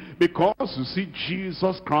experientially, because you see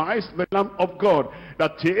Jesus Christ, the Lamb of God,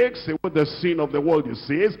 that takes away the sin of the world, it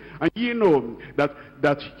says, and you know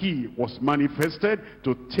that he was manifested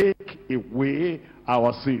to take away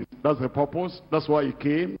our sins. That's the purpose. That's why he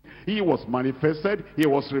came. He was manifested. He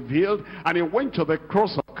was revealed. And he went to the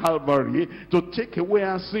cross of Calvary to take away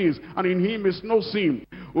our sins. And in him is no sin.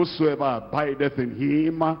 Whosoever abideth in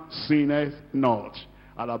him sinneth not.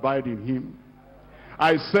 I'll abide in him.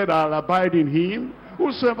 I said I'll abide in him.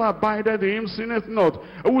 Whosoever abideth in him sinneth not.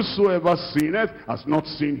 Whosoever sinneth has not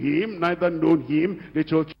seen him, neither known him.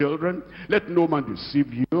 Little children, let no man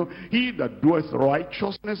deceive you. He that doeth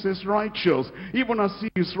righteousness is righteous, even as he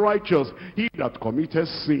is righteous. He that committeth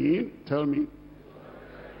sin, tell me,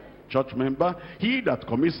 church member, he that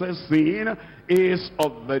committeth sin is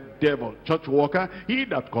of the devil. Church worker, he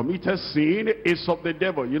that committeth sin is of the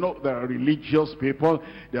devil. You know, there are religious people.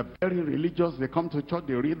 They're very religious. They come to church,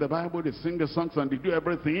 they read the Bible, they sing the songs, and they do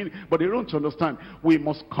everything, but they don't understand. We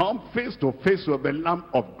must come face to face with the Lamb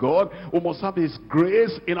of God. We must have his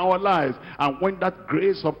grace in our lives. And when that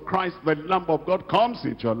grace of Christ, the Lamb of God, comes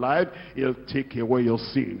into your life, he'll take away your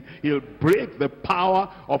sin. He'll break the power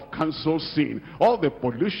of cancelled sin, all the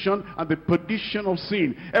pollution and the perdition of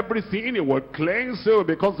sin. Everything he will cleanse you,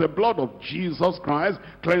 because the blood of Jesus Christ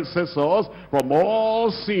cleanses us from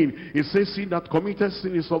all sin. He says, sin that committed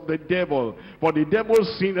sin is of the devil. For the devil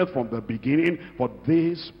sinned from the beginning. For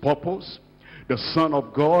this purpose the Son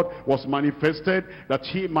of God was manifested, that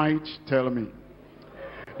he might, tell me,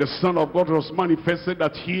 the Son of God was manifested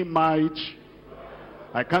that he might,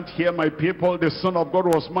 I can't hear my people, the Son of God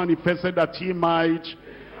was manifested that he might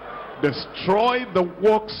destroy the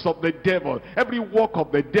works of the devil. Every work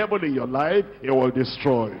of the devil in your life, it will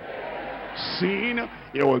destroy. Sin,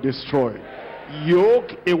 it will destroy. Yoke,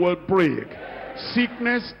 it will break.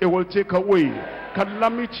 Sickness, it will take away.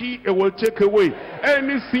 Calamity, it will take away.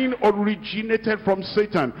 Anything originated from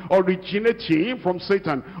Satan, originating from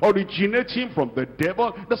Satan, originating from the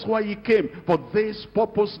devil. That's why he came. For this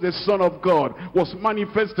purpose the Son of God was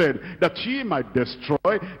manifested, that he might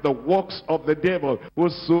destroy the works of the devil.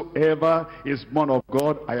 Whosoever is born of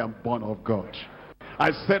God, I am born of God.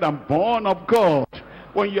 I said I'm born of God.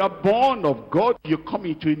 When you are born of God, you come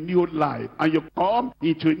into a new life, and you come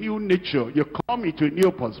into a new nature, you come into a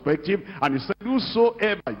new perspective. And he said,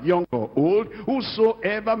 whosoever, young or old,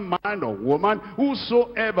 whosoever man or woman,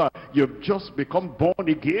 whosoever you've just become born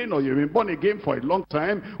again, or you've been born again for a long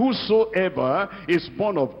time, whosoever is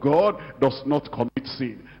born of God does not commit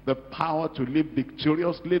sin. The power to live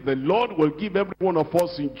victoriously, the Lord will give every one of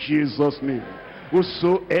us in Jesus' name.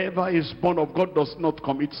 Whosoever is born of God does not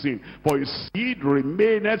commit sin, for his seed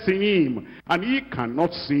remaineth in him, and he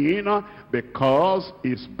cannot sin because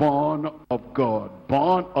he's born of God.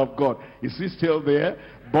 Born of God. Is he still there?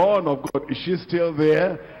 Born of God. Is she still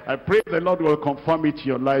there? I pray the Lord will confirm it in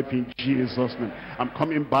your life in Jesus' name. I'm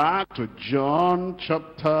coming back to John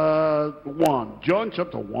chapter 1. John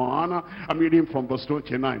chapter 1, I'm reading from verse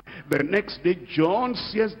 29. The next day John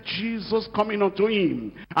sees Jesus coming unto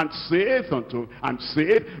him, and saith,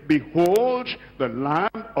 Behold, the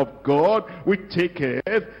Lamb of God, which taketh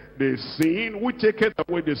away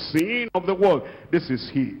the sin of the world. This is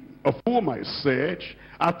he, of whom I said,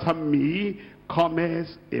 after me cometh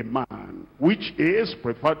a man, which is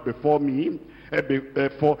preferred before me,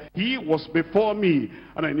 for he was before me,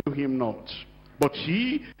 and I knew him not. But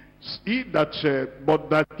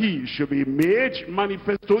that he should be made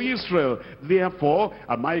manifest to Israel. Therefore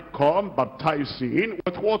am I come baptizing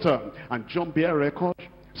with water. And John bare record,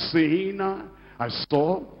 saying, I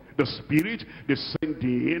saw the Spirit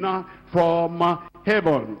descending from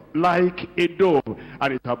heaven like a dove,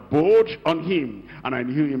 and it abode on him, and I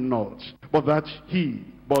knew him not. But he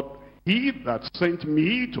that sent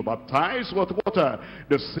me to baptize with water,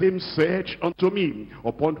 the same said unto me,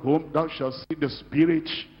 upon whom thou shalt see the Spirit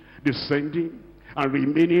descending and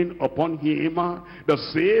remaining upon him, the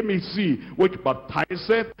same is he which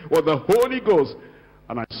baptizeth with the Holy Ghost.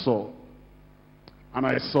 And I saw,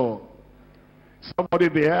 somebody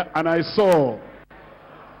there, and I saw.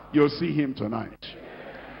 You'll see him tonight.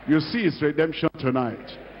 You'll see his redemption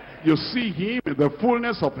tonight. You'll see him in the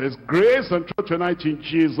fullness of his grace and truth tonight in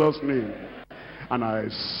Jesus' name. And I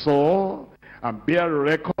saw and bear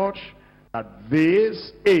record that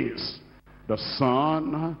this is the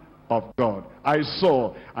Son of God. I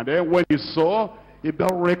saw, and then when he saw, he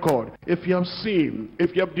bear record. If you have seen,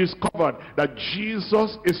 if you have discovered that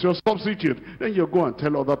Jesus is your substitute, then you go and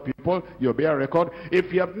tell other people, you bear record.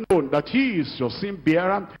 If you have known that he is your sin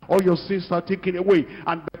bearer, all your sins are taken away,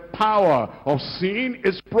 and the power of sin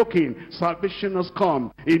is broken, salvation has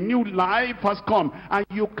come, a new life has come, and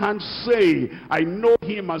you can say, I know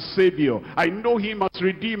him as Savior, I know him as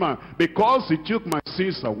Redeemer, because he took my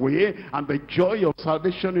sins away, and the joy of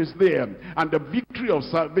salvation is there, and the victory of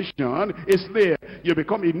salvation is there. You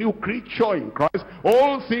become a new creature in Christ.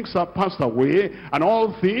 All things are passed away, and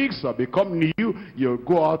all things have become new. You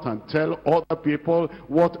go out and tell other people,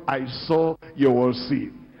 what I saw, you will see.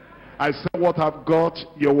 I said, what I've got,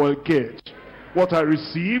 you will get. What I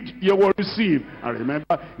received, you will receive. And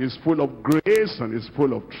remember, it's full of grace and it's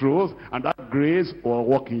full of truth, and that grace will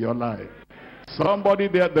work in your life. Somebody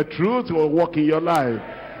there, the truth will work in your life.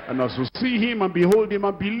 And as you see him and behold him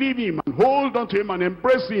and believe him and hold on to him and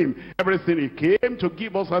embrace him, everything he came to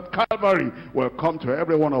give us at Calvary will come to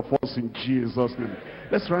every one of us in Jesus' name.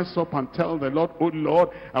 Let's rise up and tell the Lord, oh Lord,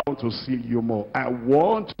 I want to see you more. I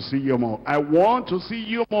want to see you more. I want to see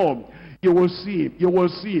you more. You will see him, you will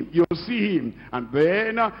see him, you will see him, and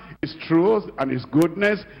then his truth and his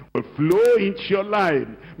goodness will flow into your life.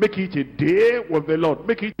 Make it a day with the Lord.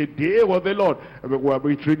 Make it a day with the Lord. We will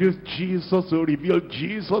introduce Jesus, to reveal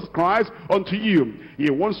Jesus Christ unto you.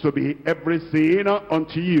 He wants to be everything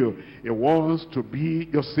unto you. He wants to be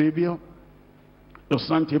your Savior, your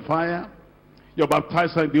sanctifier, your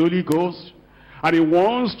baptizer in the Holy Ghost. And he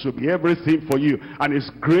wants to be everything for you. And his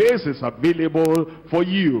grace is available for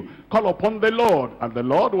you. Call upon the Lord, and the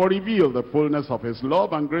Lord will reveal the fullness of his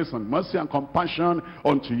love and grace and mercy and compassion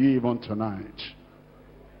unto you even tonight.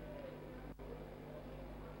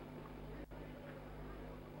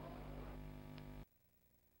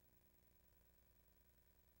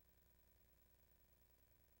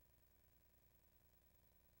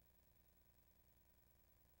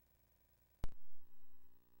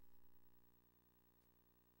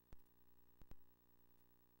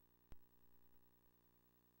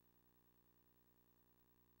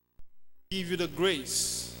 Give you the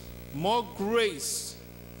grace, more grace.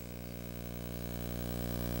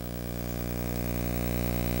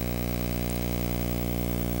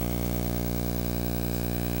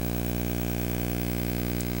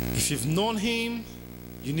 If you've known him,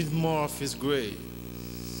 you need more of his grace.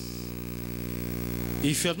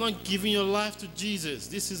 If you have not given your life to Jesus,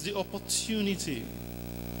 this is the opportunity.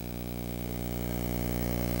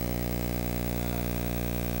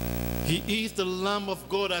 He is the Lamb of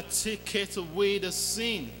God that taketh away the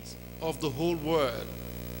sins of the whole world.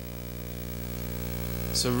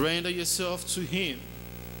 Surrender yourself to him.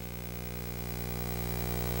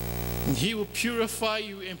 And he will purify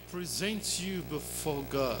you and present you before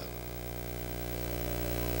God.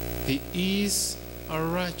 He is our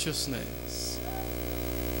righteousness.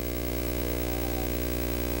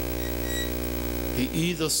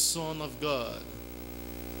 He is the Son of God.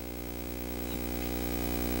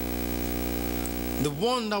 The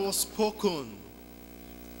one that was spoken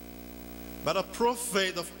by the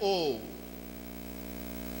prophet of old.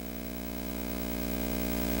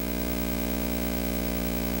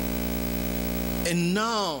 And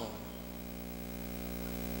now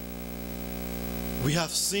we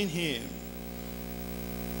have seen him.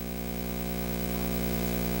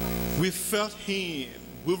 We felt him.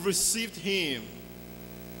 We've received him.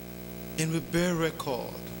 And we bear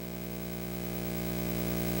record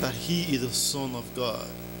that he is the Son of God.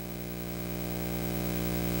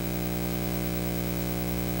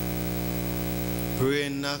 Pray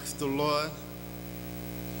and ask the Lord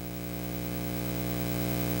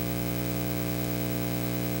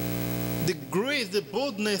the grace, the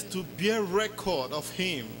boldness to bear record of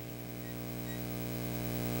him.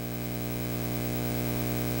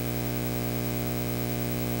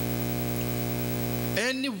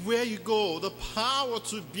 Anywhere you go, the power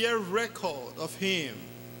to bear record of him,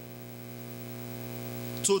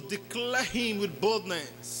 to declare him with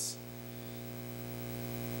boldness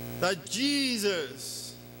that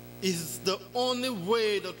Jesus is the only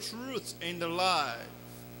way, the truth, and the life.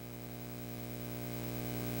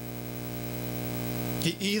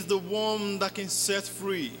 He is the one that can set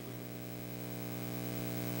free.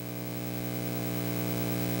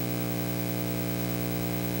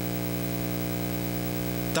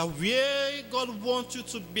 That where God wants you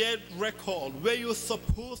to bear record, where you're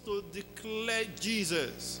supposed to declare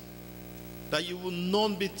Jesus, that you will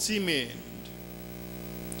not be timid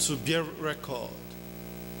to bear record.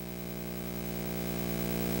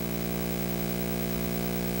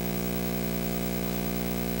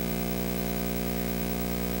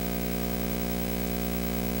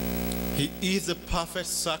 He is the perfect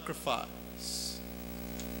sacrifice.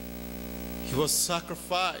 He was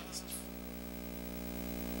sacrificed.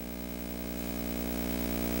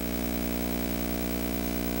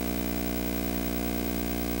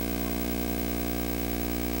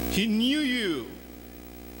 He knew you.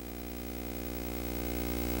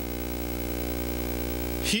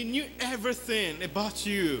 He knew everything about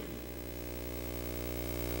you.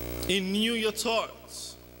 He knew your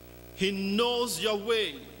thoughts. He knows your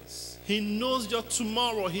ways. He knows your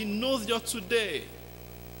tomorrow. He knows your today.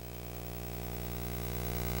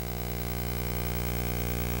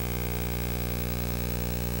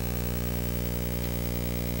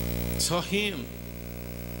 Tell him.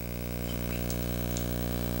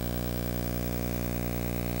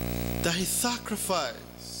 That his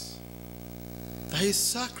sacrifice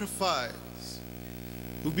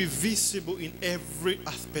will be visible in every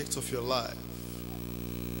aspect of your life.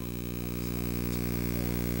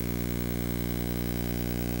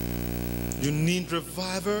 You need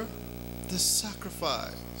revival, the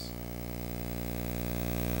sacrifice.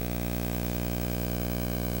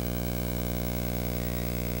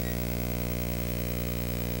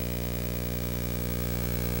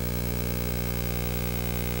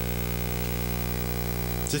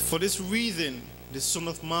 For this reason, the Son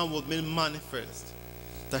of Man will be manifest,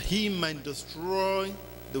 that he might destroy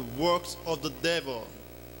the works of the devil.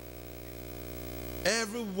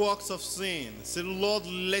 Every works of sin, say, Lord,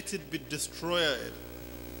 let it be destroyed.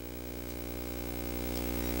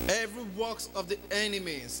 Every works of the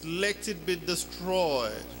enemies, let it be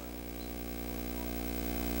destroyed.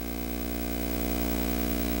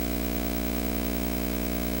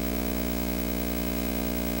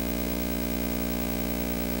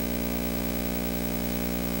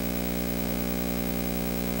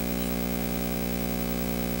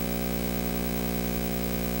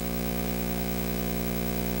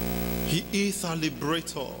 He is our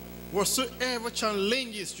liberator. Whatsoever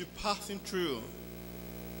challenges you're passing through,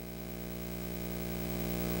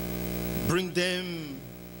 bring them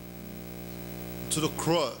to the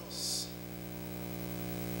cross.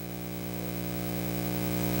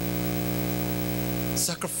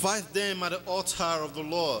 Sacrifice them at the altar of the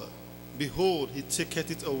Lord. Behold, he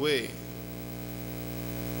taketh it away.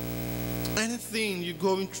 Anything you're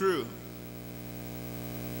going through,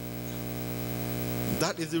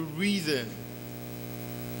 that is the reason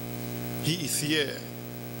he is here.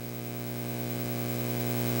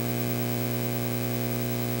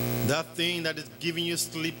 That thing that is giving you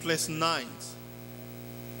sleepless nights,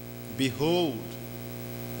 behold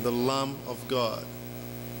the Lamb of God.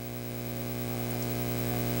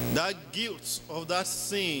 That guilt of that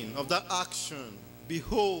sin, of that action,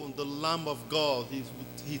 behold the Lamb of God,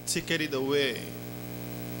 he taketh it away.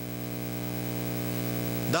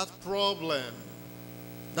 That problem,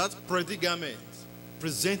 that predicament,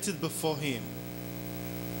 presented before him.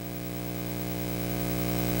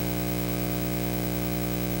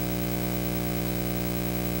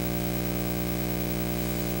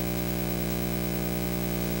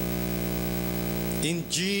 In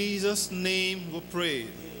Jesus' name we pray.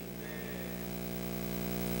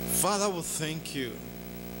 Father, we thank you.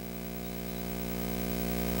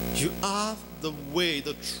 You are the way,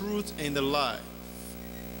 the truth, and the life.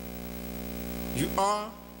 You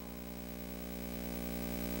are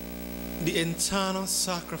the eternal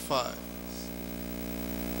sacrifice,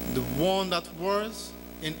 the one that was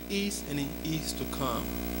and is to come.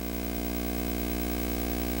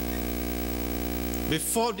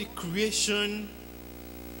 Before the creation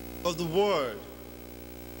of the world,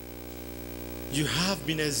 you have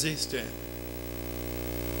been existing.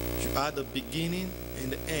 You are the beginning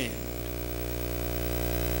and the end.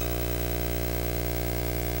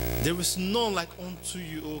 There is none like unto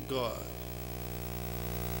you, O God.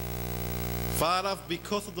 Father,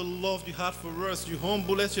 because of the love you have for us, you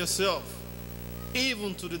humbled yourself,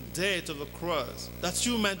 even to the death of the cross, that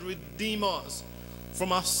you might redeem us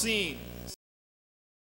from our sin